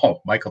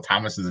 Oh, Michael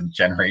Thomas is a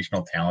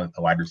generational talent at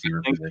the wide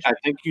receiver position. I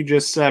think you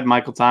just said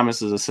Michael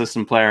Thomas is a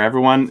system player.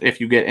 Everyone,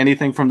 if you get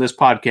anything from this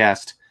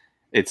podcast,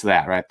 it's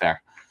that right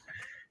there.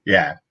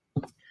 Yeah.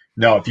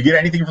 No, if you get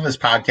anything from this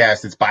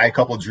podcast, it's buy a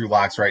couple of Drew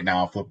Locks right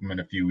now, flip them in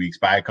a few weeks.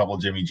 Buy a couple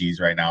of Jimmy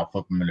G's right now,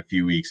 flip them in a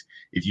few weeks.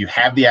 If you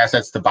have the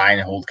assets to buy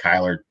and hold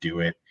Kyler,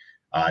 do it.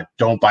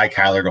 Don't buy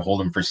Kyler to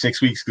hold him for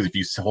 6 weeks, because if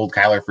you hold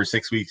Kyler for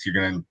 6 weeks, you're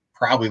going to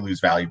probably lose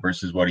value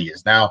versus what he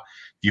is now.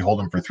 If you hold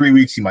him for 3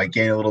 weeks, you might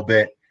gain a little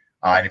bit.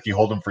 And if you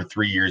hold him for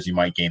 3 years, you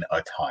might gain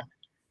a ton.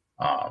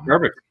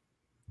 Perfect.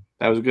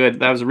 That was good.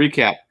 That was a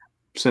recap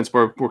since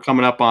we're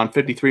coming up on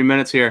 53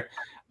 minutes here.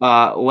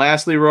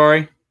 Lastly,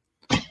 Rory,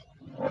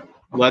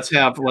 let's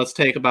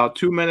take about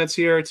 2 minutes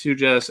here to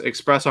just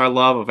express our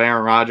love of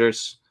Aaron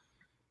Rodgers,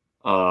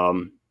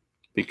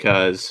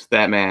 because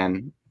that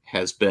man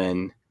has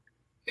been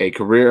a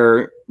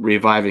career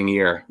reviving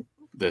year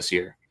this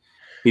year.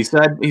 He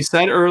said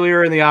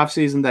earlier in the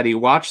offseason that he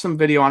watched some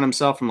video on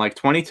himself from like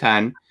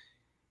 2010.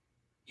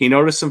 He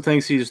noticed some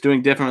things he was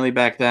doing differently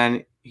back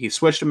then. He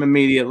switched them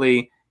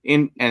immediately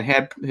and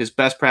had his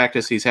best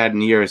practice he's had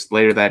in years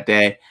later that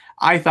day.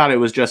 I thought it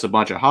was just a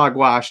bunch of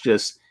hogwash,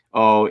 just,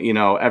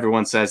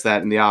 everyone says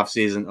that in the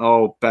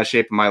offseason, best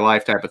shape of my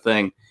life type of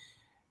thing.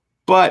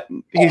 But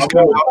he's I've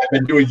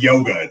been doing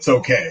yoga. It's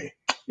okay.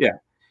 Yeah.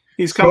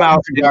 He's come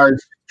out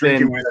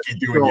drinking whiskey,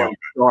 doing yoga.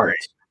 Great.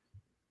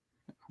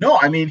 No,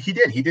 I mean, he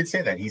did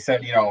say that. He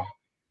said,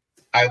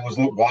 I was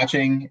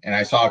watching and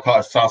I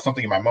saw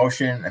something in my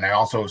motion, and I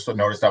also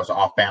noticed I was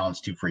off balance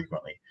too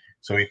frequently.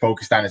 So he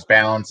focused on his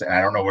balance, and I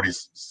don't know what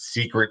his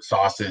secret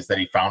sauce is that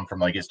he found from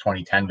like his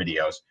 2010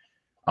 videos.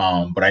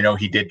 But I know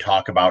he did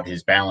talk about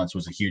his balance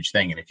was a huge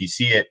thing. And if you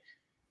see it,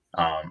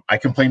 I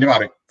complained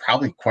about it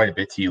probably quite a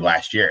bit to you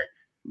last year.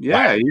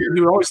 Yeah,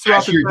 you always throw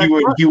out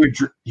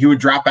he would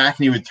drop back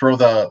and he would throw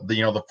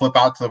the flip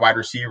out to the wide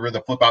receiver,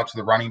 the flip out to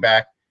the running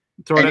back.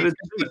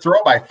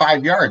 Throw by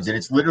 5 yards, and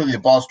it's literally the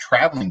ball's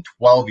traveling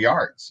 12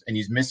 yards, and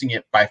he's missing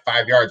it by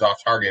 5 yards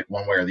off target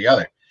one way or the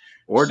other.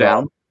 Or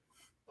down.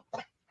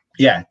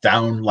 Yeah,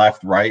 down,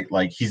 left, right.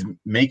 Like, he's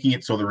making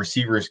it so the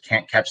receivers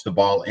can't catch the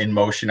ball in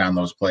motion on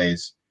those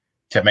plays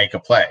to make a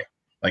play.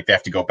 Like, they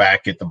have to go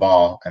back, get the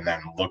ball, and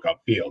then look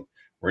upfield,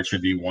 where it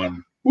should be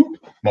one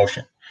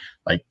motion.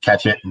 Like,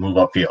 catch it and move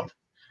upfield.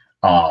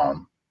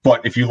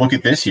 But if you look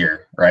at this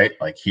year, right,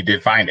 like he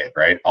did find it,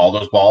 right? All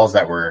those balls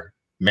that were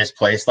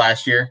misplaced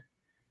last year,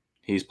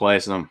 he's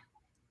placing them.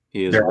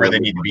 They're where they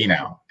need to be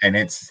now. And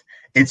it's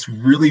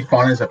really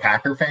fun as a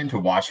Packer fan to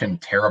watch him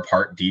tear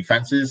apart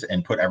defenses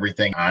and put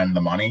everything on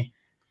the money.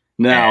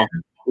 Now,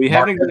 we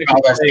haven't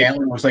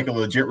Stanley was like a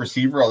legit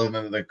receiver, other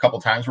than the couple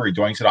times where he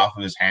doinks it off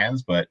of his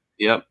hands. But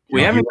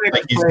we haven't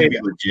like he's gonna be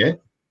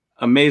legit.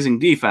 Amazing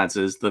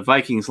defenses. The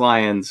Vikings,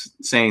 Lions,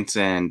 Saints,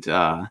 and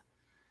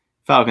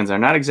Falcons are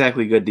not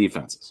exactly good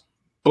defenses,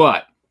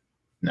 but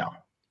no,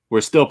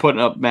 we're still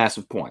putting up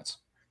massive points.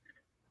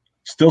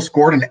 Still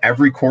scored in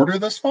every quarter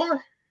thus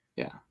far.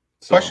 Yeah.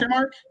 So, question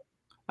mark?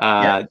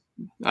 Yeah.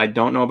 I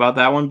don't know about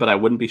that one, but I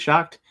wouldn't be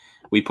shocked.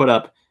 We put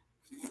up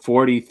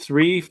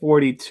 43,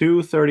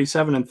 42,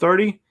 37, and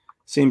 30.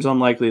 Seems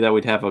unlikely that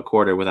we'd have a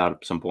quarter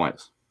without some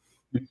points.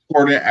 We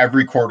scored in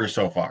every quarter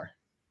so far.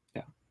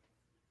 Yeah.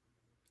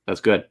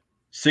 That's good.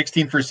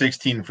 16 for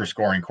 16 for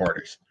scoring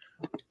quarters.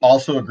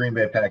 Also a Green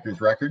Bay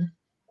Packers record.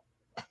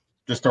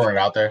 Just throwing it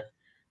out there.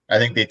 I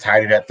think they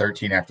tied it at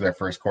 13 after their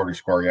first quarter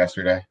score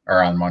yesterday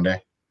or on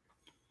Monday.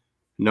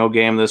 No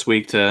game this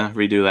week to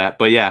redo that.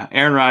 But yeah,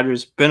 Aaron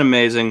Rodgers, been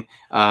amazing.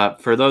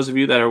 For those of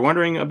you that are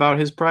wondering about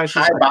his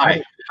prices.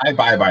 High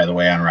buy, by the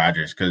way, on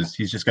Rodgers, because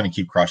he's just going to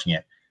keep crushing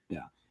it.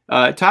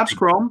 Yeah. Topps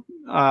Chrome,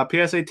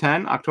 PSA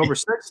 10, October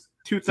 6th,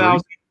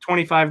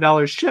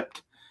 $2,025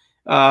 shipped.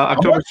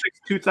 October 6th,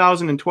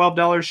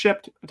 $2,012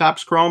 shipped.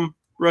 Topps Chrome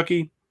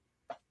rookie,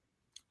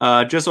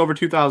 just over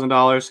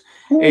 $2,000.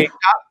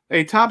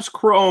 A Topps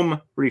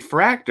Chrome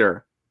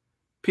refractor,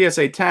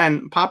 PSA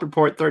 10, Pop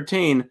Report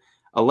 13,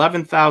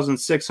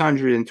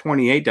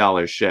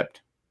 $11,628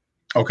 shipped.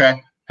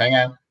 Okay, hang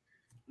on.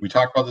 We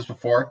talked about this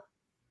before.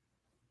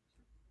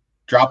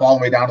 Drop all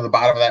the way down to the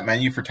bottom of that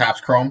menu for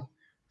Topps Chrome.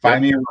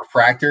 Find me a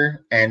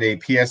refractor and a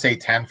PSA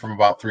 10 from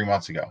about 3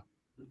 months ago.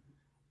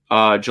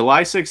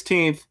 July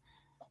 16th,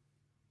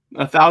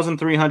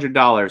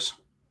 $1,300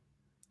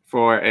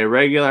 for a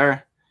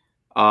regular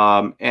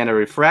and a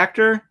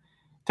refractor.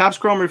 Topps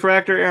Chrome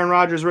refractor, Aaron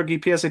Rodgers rookie,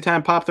 PSA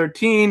 10, Pop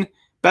 13.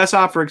 Best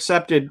offer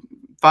accepted,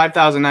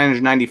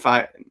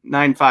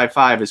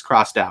 $5,955 is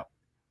crossed out.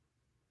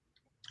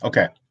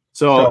 Okay.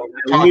 So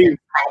probably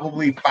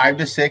 5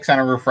 to 6 on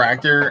a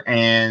refractor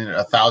and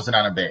 1,000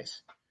 on a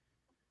base.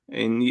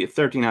 And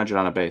 1,300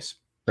 on a base.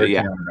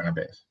 1,300 on a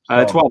base. So,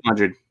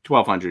 1,200,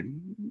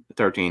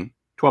 13.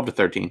 12 to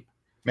 13.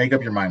 Make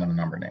up your mind on the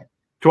number, Nate.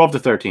 12 to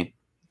 13.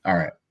 All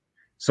right.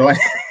 So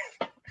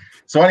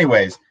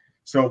anyways,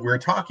 I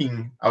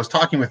was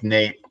talking with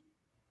Nate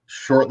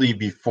shortly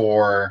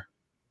before,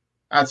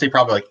 I'd say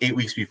probably like 8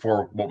 weeks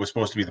before what was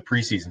supposed to be the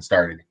preseason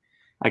started.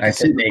 I can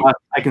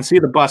see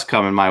the bus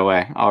coming my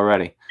way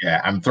already.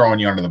 Yeah, I'm throwing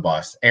you under the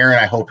bus. Aaron,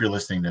 I hope you're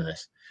listening to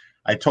this.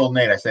 I told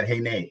Nate, I said, hey,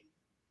 Nate,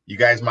 you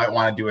guys might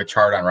want to do a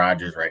chart on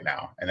Rodgers right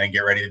now and then get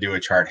ready to do a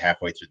chart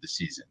halfway through the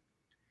season.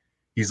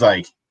 He's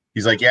like,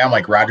 yeah, I'm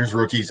like, Rodgers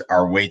rookies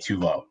are way too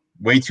low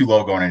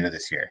going into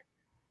this year.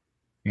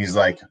 He's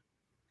like,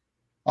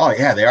 oh,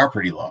 yeah, they are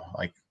pretty low.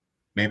 Like,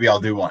 maybe I'll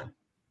do one.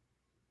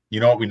 You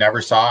know what we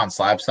never saw on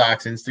Slab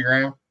Stocks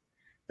Instagram?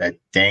 That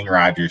dang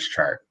Rodgers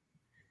chart.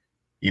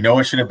 You know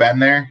what should have been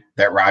there?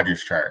 That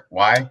Rodgers chart.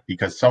 Why?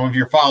 Because some of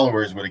your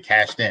followers would have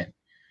cashed in.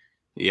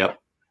 Yep.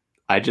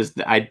 I just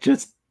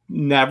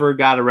never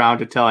got around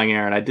to telling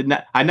Aaron.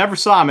 I never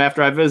saw him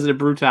after I visited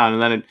Brewtown,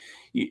 and then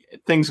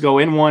things go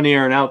in one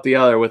ear and out the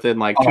other within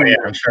like 2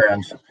 years.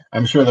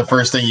 I'm sure the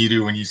first thing you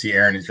do when you see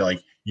Aaron is you're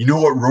like, you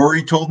know what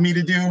Rory told me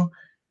to do?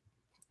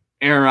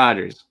 Aaron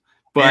Rodgers.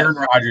 But Aaron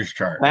Rodgers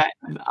chart.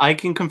 I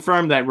can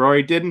confirm that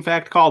Rory did in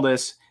fact call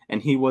this,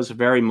 and he was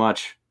very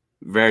much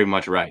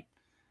right.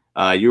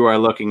 You are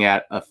looking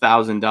at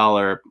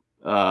 $1,000,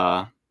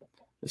 $700,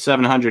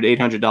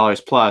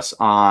 $800 plus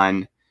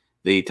on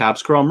the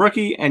Topps Chrome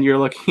rookie, and you're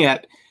looking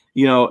at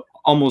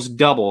almost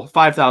double,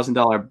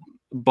 $5,000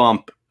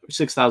 bump,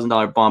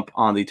 $6,000 bump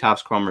on the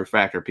Topps Chrome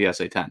refractor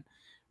PSA 10,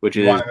 which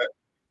is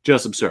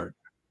just absurd.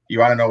 You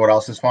want to know what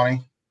else is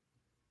funny?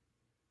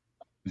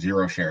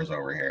 0 shares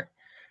over here.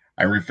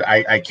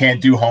 I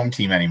can't do home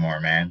team anymore,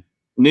 man.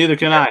 Neither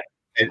can I.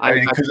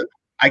 Because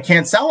I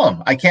can't sell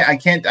them. I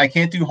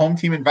can't do home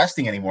team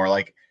investing anymore.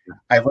 Like,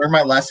 I learned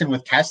my lesson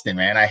with Keston,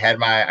 man. I had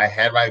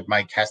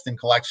my Keston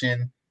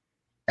collection,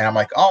 and I'm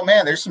like, oh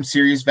man, there's some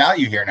serious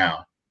value here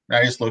now. And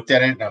I just looked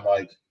at it and I'm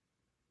like,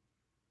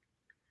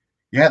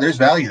 yeah, there's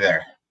value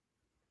there.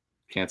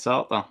 Can't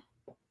sell it though.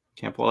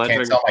 Can't pull that trigger.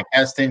 Can't sell my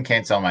Keston.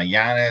 Can't sell my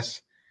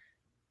Giannis.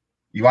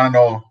 You want to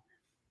know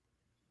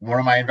one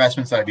of my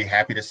investments that I'd be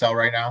happy to sell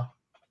right now?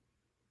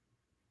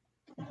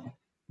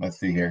 Let's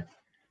see here.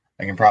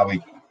 I can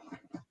probably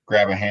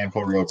grab a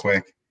handful real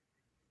quick.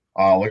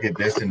 Oh, look at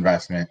this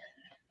investment.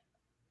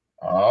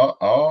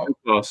 Oh.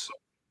 Close.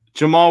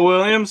 Jamal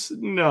Williams?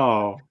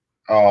 No.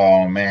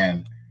 Oh,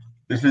 man.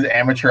 This is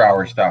amateur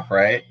hour stuff,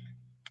 right?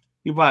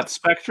 You bought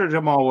Spectre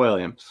Jamal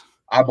Williams.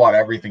 I bought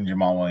everything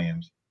Jamal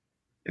Williams.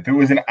 If it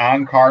was an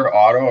on-card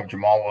auto of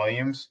Jamal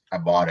Williams, I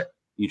bought it.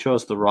 You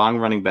chose the wrong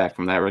running back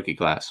from that rookie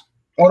class.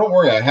 Oh, don't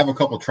worry. I have a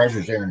couple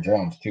treasures, Aaron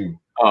Jones, too.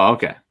 Oh,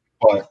 okay.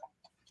 But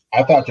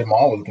I thought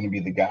Jamal was going to be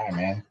the guy,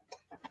 man.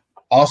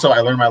 Also, I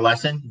learned my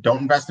lesson.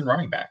 Don't invest in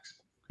running backs.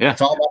 Yeah.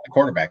 It's all about the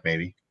quarterback,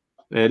 baby.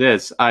 It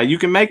is. You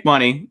can make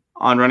money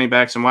on running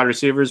backs and wide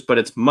receivers, but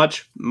it's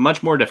much,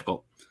 much more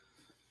difficult.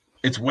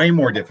 It's way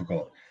more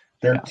difficult.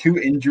 They're too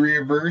injury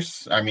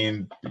averse. I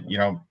mean,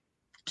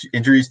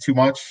 injuries too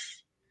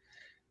much.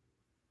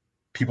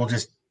 People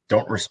just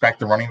don't respect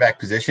the running back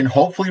position.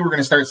 Hopefully, we're going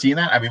to start seeing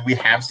that. I mean, we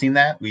have seen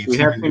that. We have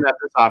seen that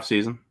this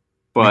offseason.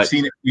 But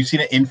we've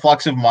seen an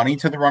influx of money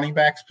to the running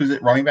back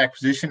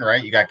position,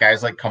 right? You got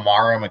guys like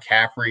Kamara,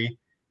 McCaffrey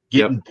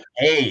getting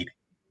paid.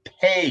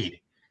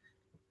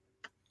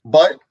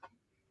 But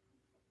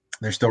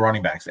they're still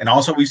running backs. And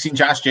also we've seen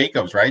Josh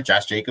Jacobs, right?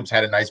 Josh Jacobs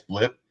had a nice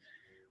blip.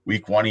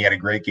 Week 1, he had a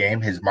great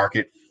game. His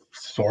market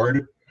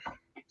soared.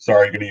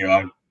 Sorry, getting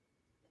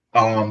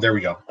on. There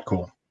we go.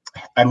 Cool.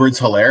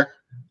 Edwards-Helaire,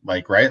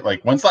 right?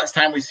 Like, when's the last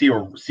time we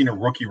seen a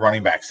rookie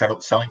running back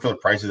selling for the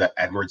prices that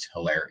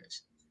Edwards-Helaire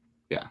is?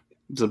 Yeah.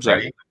 It's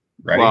absurd.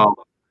 Ready? Well,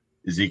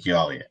 Ezekiel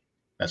Elliott.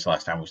 That's the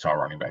last time we saw a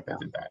running back that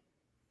did that.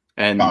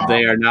 And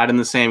they are not in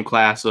the same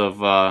class of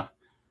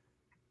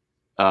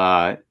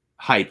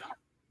hype.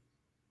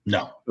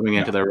 No. Going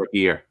into their rookie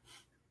year.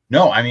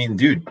 No, I mean,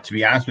 dude, to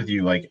be honest with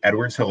you, like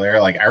Edwards-Helaire,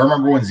 like I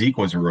remember when Zeke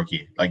was a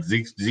rookie. Like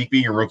Zeke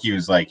being a rookie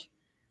was like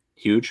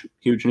huge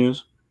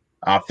news.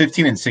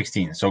 15 and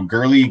 16. So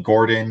Gurley,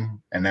 Gordon,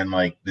 and then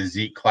like the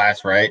Zeke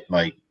class, right?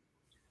 Like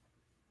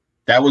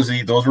those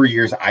were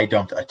years I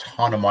dumped a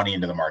ton of money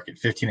into the market,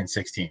 15 and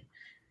 16.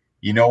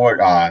 You know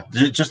what?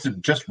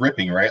 Just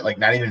ripping, right? Like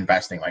not even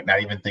investing, like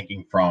not even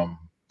thinking from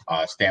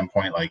a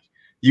standpoint. Like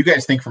you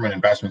guys think from an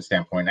investment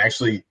standpoint.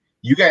 Actually,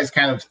 you guys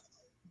kind of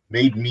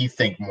made me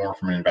think more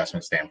from an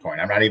investment standpoint.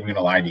 I'm not even going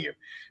to lie to you.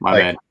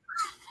 My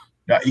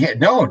bad. Yeah,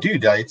 no,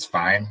 dude, it's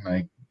fine.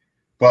 Like,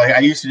 but I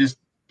used to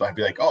I'd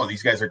be like, oh,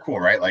 these guys are cool,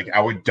 right? Like I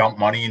would dump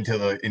money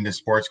into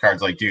sports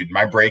cards. Like, dude,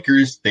 my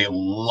breakers, they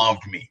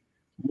loved me.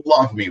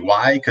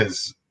 Why?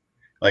 Because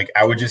like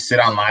I would just sit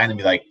online and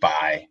be like,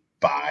 buy,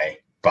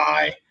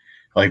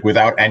 like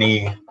without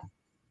any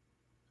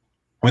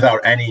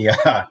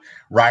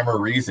rhyme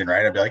or reason,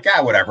 right? I'd be like,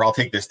 whatever. I'll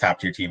take this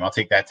top tier team. I'll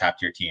take that top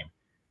tier team.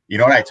 You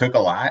know what? I took a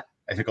lot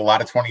of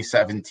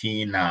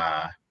 2017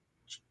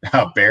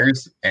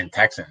 Bears and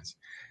Texans.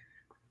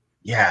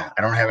 Yeah,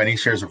 I don't have any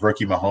shares of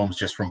rookie Mahomes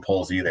just from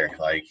polls either.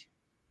 Like,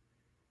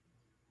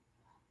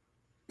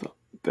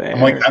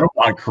 I'm like, I don't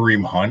want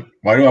Kareem Hunt.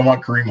 Why do I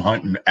want Kareem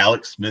Hunt and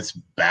Alex Smith's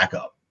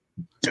backup?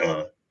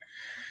 Duh.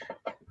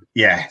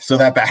 Yeah, so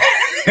that back.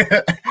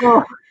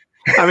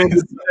 I mean,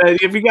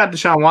 if you got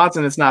Deshaun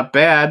Watson, it's not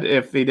bad.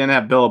 If he didn't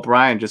have Bill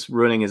O'Brien just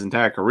ruining his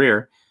entire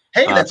career.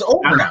 Hey, that's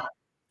over now.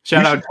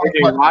 Shout out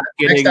JJ Watt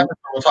next episode,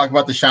 we'll talk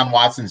about Deshaun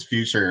Watson's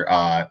future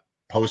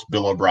post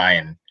Bill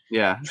O'Brien.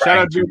 Yeah, shout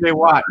out JJ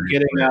Watt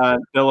getting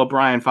Bill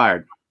O'Brien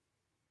fired.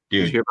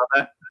 Dude, did you hear about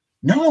that?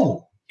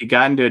 No.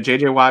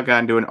 JJ Watt got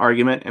into an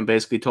argument and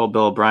basically told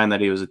Bill O'Brien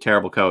that he was a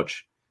terrible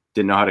coach,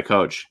 didn't know how to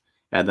coach,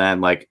 and then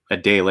like a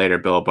day later,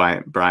 Bill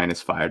O'Brien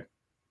is fired.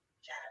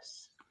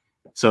 Yes.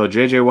 So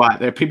JJ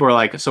Watt, people are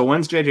like, so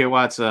when's JJ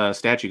Watt's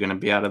statue going to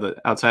be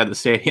outside the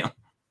stadium?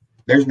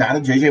 There's not a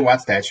JJ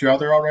Watt statue out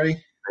there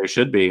already. There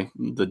should be.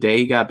 The day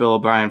he got Bill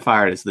O'Brien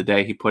fired is the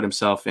day he put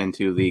himself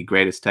into the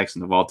greatest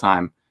Texan of all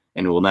time,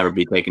 and will never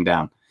be taken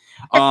down.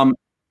 All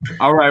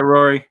right,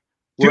 Rory.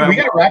 Dude, we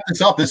got to wrap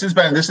this up. This has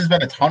been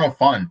a ton of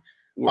fun.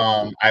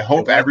 I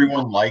hope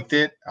everyone liked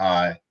it.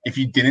 If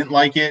you didn't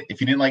like it,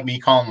 if you didn't like me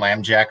calling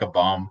Lambjack a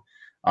bum,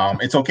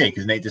 it's okay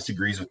because Nate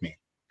disagrees with me.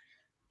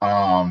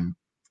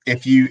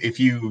 If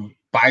you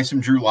buy some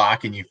Drew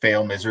Lock and you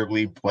fail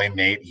miserably, blame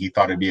Nate. He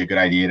thought it'd be a good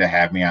idea to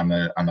have me on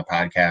the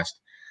podcast.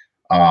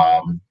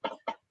 I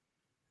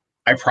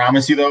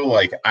promise you though,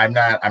 like I'm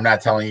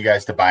not telling you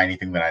guys to buy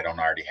anything that I don't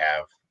already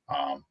have.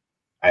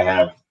 I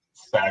have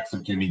stacks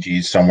of Jimmy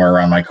G's somewhere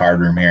around my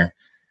card room here.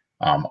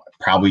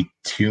 Probably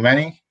too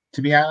many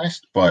to be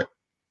honest, but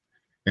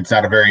it's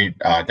not a very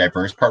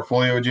diverse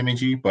portfolio of Jimmy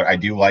G, but I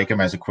do like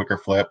him as a quicker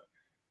flip.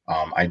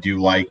 I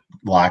do like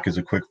Lock as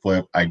a quick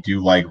flip. I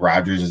do like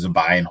Rodgers as a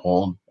buy and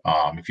hold.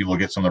 If you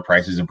look at some of the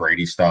prices of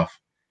Brady stuff,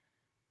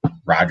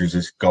 Rodgers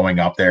is going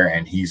up there,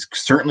 and he's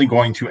certainly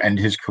going to end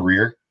his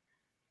career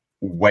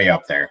way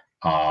up there.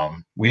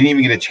 We didn't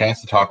even get a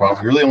chance to talk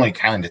about. We really only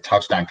kind of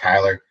touched on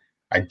Kyler.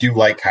 I do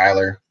like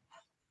Kyler.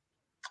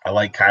 I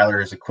like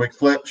Kyler as a quick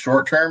flip,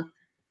 short term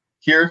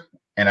here,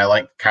 and I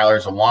like Kyler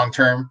as a long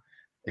term.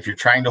 If you're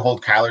trying to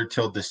hold Kyler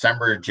till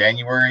December or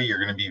January, you're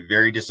going to be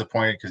very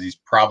disappointed because he's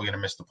probably going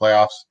to miss the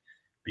playoffs.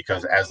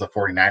 Because as the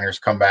 49ers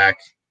come back,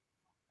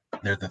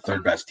 they're the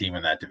third best team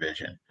in that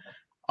division.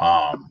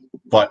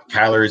 But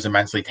Kyler is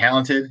immensely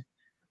talented,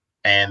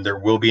 and there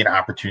will be an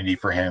opportunity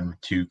for him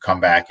to come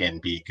back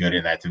and be good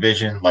in that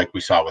division, like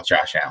we saw with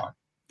Josh Allen.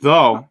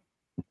 Though,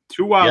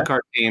 2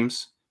 wildcard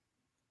teams,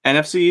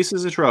 NFC East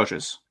is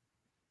atrocious.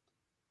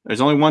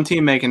 There's only one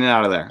team making it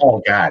out of there.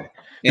 Oh, God.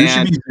 There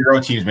should be 0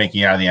 teams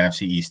making it out of the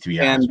NFC East, to be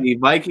honest. And the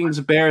Vikings,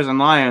 Bears, and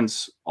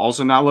Lions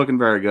also not looking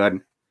very good.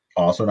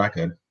 Also not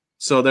good.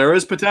 So there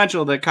is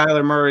potential that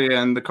Kyler Murray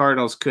and the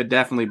Cardinals could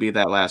definitely be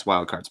that last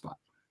wild card spot.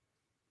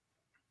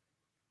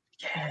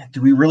 Yeah.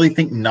 Do we really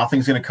think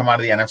nothing's going to come out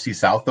of the NFC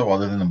South, though,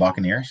 other than the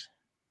Buccaneers?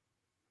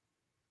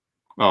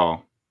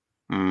 Oh.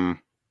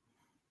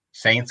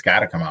 Saints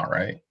got to come out,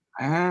 right?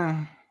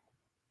 I'm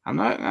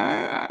not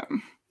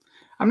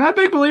a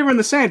big believer in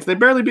the Saints. They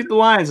barely beat the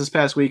Lions this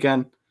past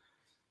weekend.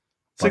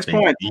 6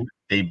 points.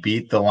 They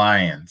beat the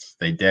Lions.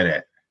 They did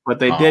it. But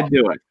they did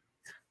do it.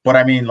 But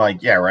I mean,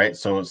 like, yeah, right.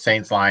 So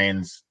Saints,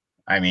 Lions.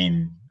 I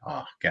mean,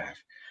 oh gosh,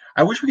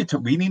 I wish we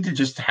need to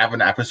just have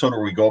an episode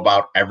where we go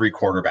about every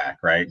quarterback,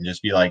 right, and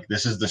just be like,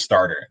 this is the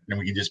starter, and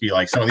we can just be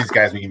like, some of these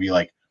guys, we can be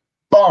like,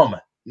 boom,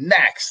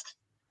 next.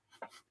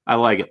 I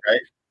like it.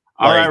 Right.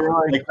 All right,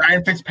 Roy. Like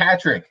Ryan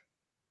Fitzpatrick.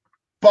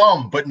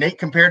 Boom, but Nate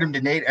compared him to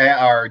Nate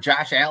or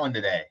Josh Allen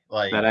today.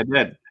 Like that I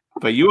did,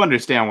 but you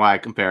understand why I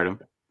compared him.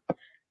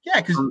 Yeah,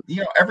 because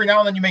every now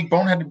and then you make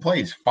boneheaded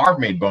plays. Favre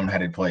made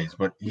boneheaded plays,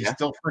 but he's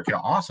still freaking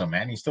awesome,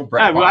 man. He's still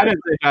Brett. Yeah, well, I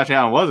didn't say Josh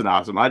Allen wasn't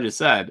awesome. I just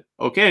said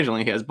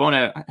occasionally he has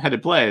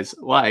boneheaded plays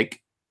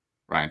like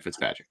Ryan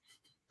Fitzpatrick.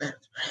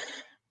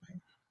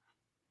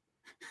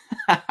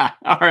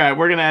 All right,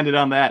 we're gonna end it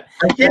on that.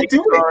 I can't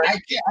do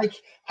it.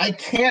 I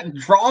can't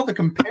draw the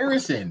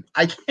comparison.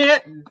 I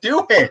can't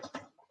do it.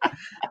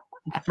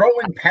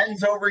 Throwing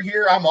pens over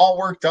here. I'm all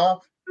worked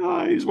up.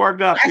 Oh, he's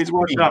worked up. He's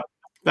worked up.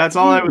 That's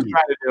all I was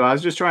trying to do. I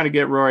was just trying to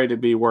get Rory to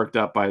be worked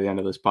up by the end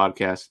of this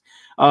podcast.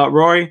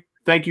 Rory,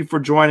 thank you for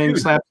joining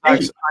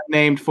Slapstock's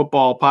Unnamed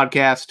Football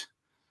Podcast.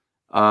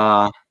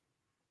 I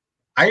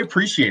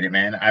appreciate it,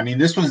 man. I mean,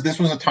 this was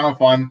a ton of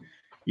fun.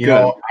 You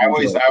know, I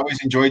always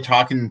enjoy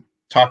talking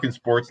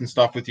sports and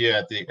stuff with you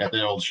at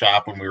the old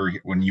shop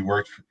when you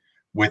worked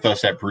with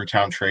us at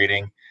Brewtown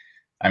Trading.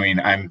 I mean,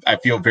 I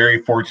feel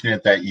very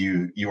fortunate that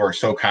you are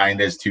so kind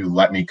as to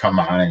let me come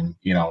on and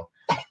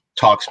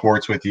talk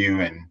sports with you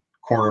and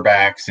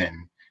quarterbacks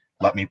and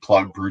let me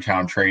plug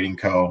Brewtown Trading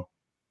Co.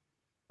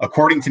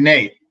 According to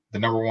Nate, the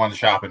 #1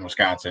 shop in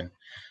Wisconsin.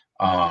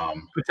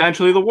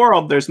 Potentially the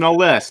world. There's no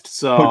list,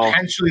 so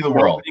potentially the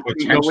world.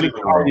 Potentially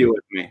the world. You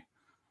with me.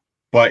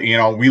 But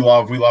we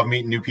love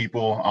meeting new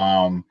people.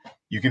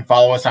 You can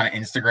follow us on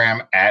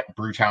Instagram at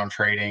Brewtown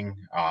Trading,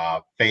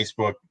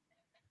 Facebook.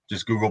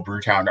 Just Google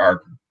Brewtown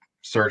or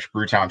search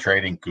Brewtown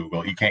Trading.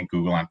 Google. You can't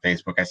Google on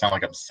Facebook. I sound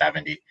like I'm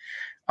 70.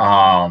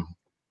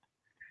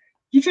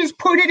 You just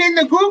put it in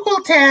the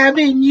Google tab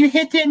and you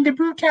hit into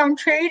Brewtown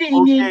Trading.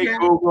 Okay,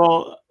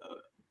 Google,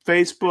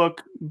 Facebook,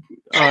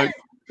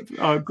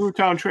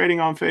 Brewtown Trading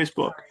on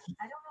Facebook.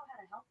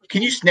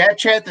 Can you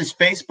Snapchat this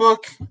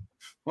Facebook?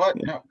 What?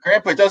 Yeah. No,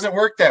 Grandpa, it doesn't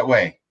work that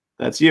way.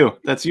 That's you.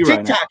 That's you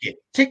right now.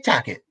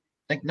 TikTok it.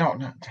 Like, no.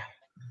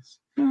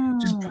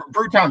 Just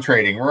Brewtown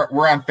Trading.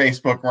 We're on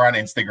Facebook. We're on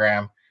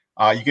Instagram.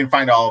 You can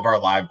find all of our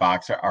live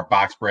our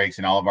box breaks,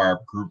 and all of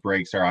our group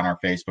breaks are on our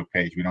Facebook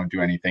page. We don't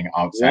do anything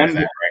outside of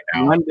that right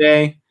now.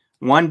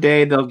 One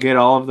day they'll get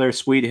all of their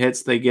sweet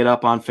hits they get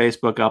up on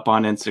Facebook, up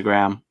on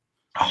Instagram.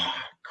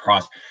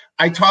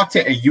 I talked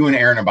to you and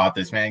Aaron about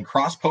this, man.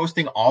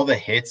 Cross-posting all the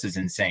hits is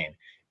insane.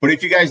 But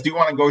if you guys do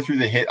want to go through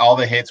all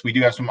the hits, we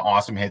do have some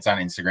awesome hits on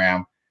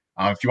Instagram.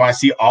 If you want to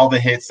see all the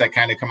hits that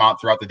kind of come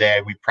out throughout the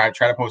day, we try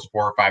to post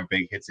 4 or 5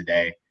 big hits a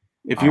day.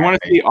 If you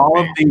want to see all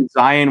of the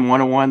Zion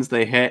 101s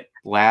they hit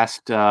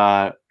last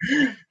the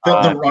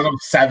run of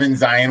 7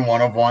 Zion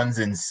 101s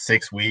in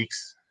 6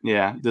 weeks.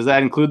 Yeah. Does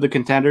that include the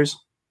contenders?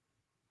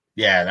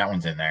 Yeah, that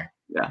one's in there.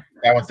 Yeah.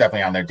 That one's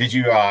definitely on there. Did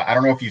you I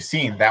don't know if you've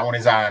seen that one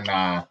is on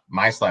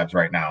My Slabs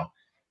right now.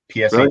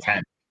 PSA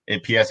 10.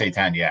 PSA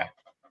 10, yeah.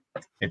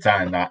 It's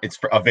on it's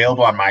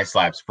available on My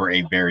Slabs for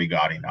a very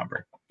gaudy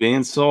number.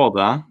 Being sold,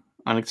 huh?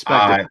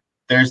 Unexpected.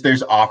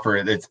 There's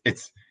offer.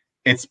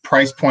 It's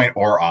price point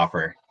or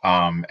offer.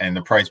 And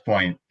the price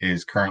point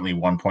is currently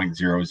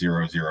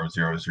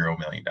 $1.00000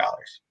 million.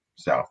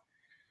 So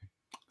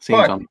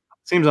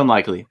seems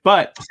unlikely,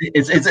 but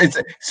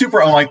it's super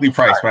unlikely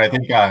price. But I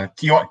think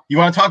you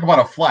want to talk about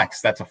a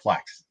flex? That's a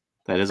flex.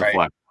 That is a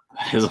flex.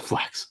 That is a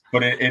flex.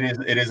 But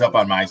it is up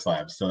on My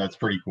Slabs, so that's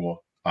pretty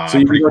cool.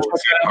 So pretty cool.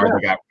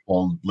 We got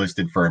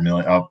listed for $1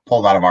 million.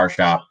 Pulled out of our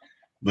shop,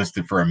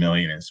 listed for $1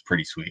 million. Is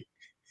pretty sweet.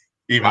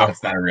 Even though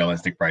it's not a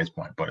realistic price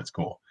point, but it's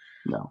cool.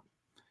 No.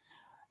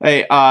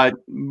 Hey,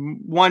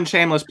 one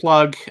shameless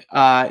plug.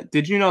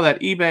 Did you know that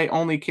eBay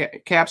only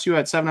caps you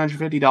at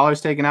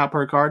 $750 taken out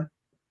per card?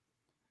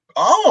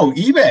 Oh,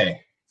 eBay.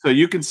 So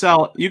you can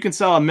sell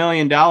 $1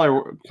 million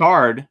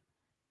card,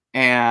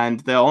 and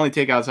they'll only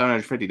take out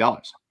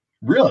 $750.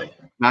 Really?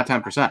 Not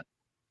 10%.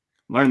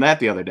 Learned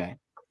that the other day.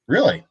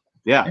 Really?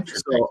 Yeah.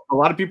 So a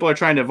lot of people are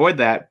trying to avoid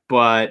that,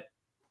 but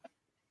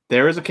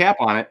there is a cap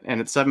on it,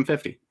 and it's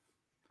 $750,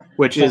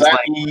 which is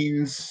like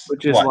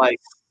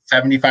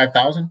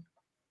 75,000.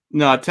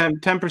 No,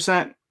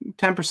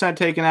 10%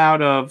 taken out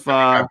of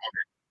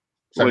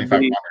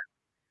 7,500.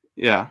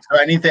 Yeah. So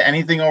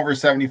anything over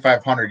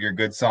 7,500, you're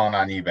good selling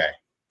on eBay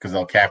because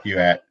they'll cap you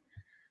at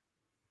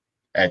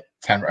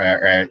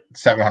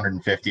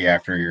 750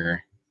 after you're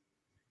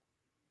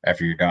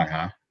done,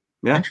 huh?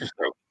 Yeah.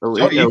 Interesting.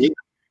 So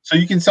So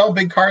you can sell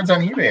big cards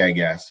on eBay, I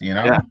guess.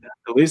 Yeah,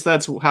 at least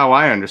that's how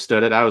I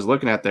understood it. I was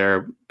looking at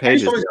their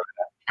pages.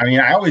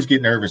 I always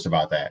get nervous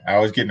about that. I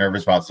always get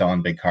nervous about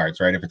selling big cards,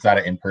 right? If it's not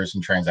an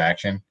in-person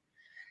transaction,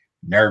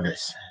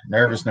 nervous.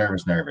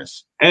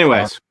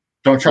 Anyways,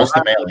 don't trust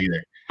the mail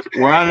either.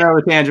 We're on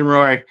another tangent,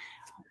 Rory.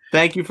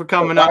 Thank you for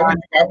coming on.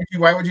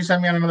 Why would you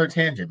send me on another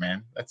tangent,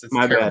 man? That's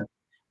my bad.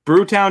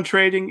 Brewtown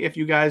Trading. If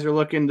you guys are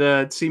looking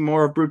to see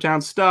more of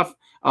Brewtown stuff,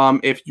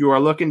 if you are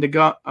looking to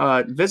go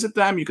visit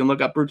them, you can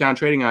look up Brewtown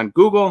Trading on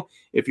Google.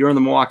 If you're in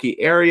the Milwaukee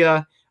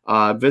area,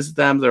 visit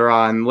them. They're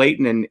on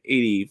Layton and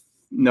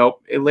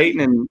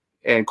Layton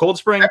and Cold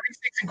Spring.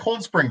 76 in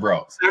Cold Spring,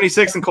 bro.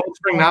 76 in Cold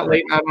Spring, not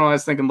Layton. I don't know. I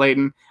was thinking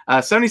Layton.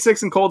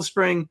 76 in Cold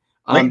Spring.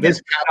 Layton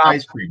is Cops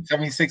ice cream.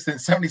 76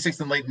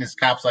 in Layton is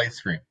Cops ice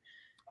cream.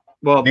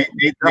 Well,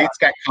 Nate's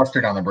got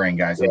custard on the brain,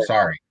 guys. I'm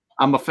sorry.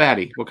 I'm a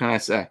fatty. What can I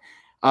say?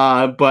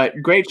 But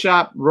great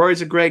shop.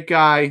 Rory's a great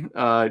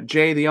guy.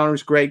 Jay, the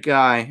owner's a great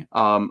guy.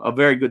 A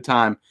very good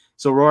time.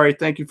 So, Rory,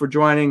 thank you for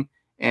joining,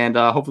 and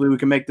hopefully we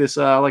can make this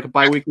like a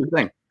bi-weekly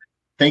thing.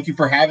 Thank you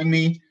for having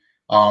me.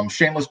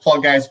 Shameless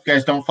plug, guys. If you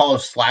guys don't follow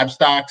Slab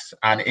Stocks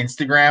on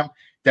Instagram,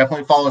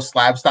 definitely follow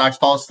Slab Stocks.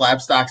 Follow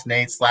Slab Stocks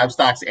Nate, Slab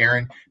Stocks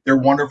Aaron. They're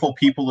wonderful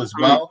people as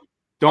well.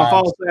 Don't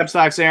follow Slab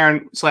Stocks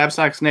Aaron. Slab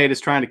Stocks Nate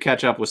is trying to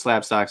catch up with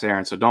Slab Stocks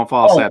Aaron, so don't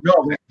follow Slab. No,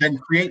 then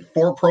create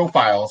 4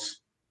 profiles.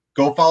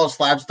 Go follow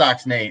Slab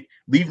Stocks Nate.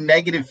 Leave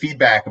negative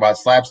feedback about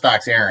Slab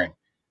Stocks Aaron,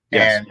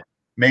 and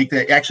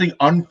actually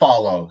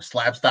unfollow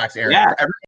Slab Stocks Aaron. Yeah.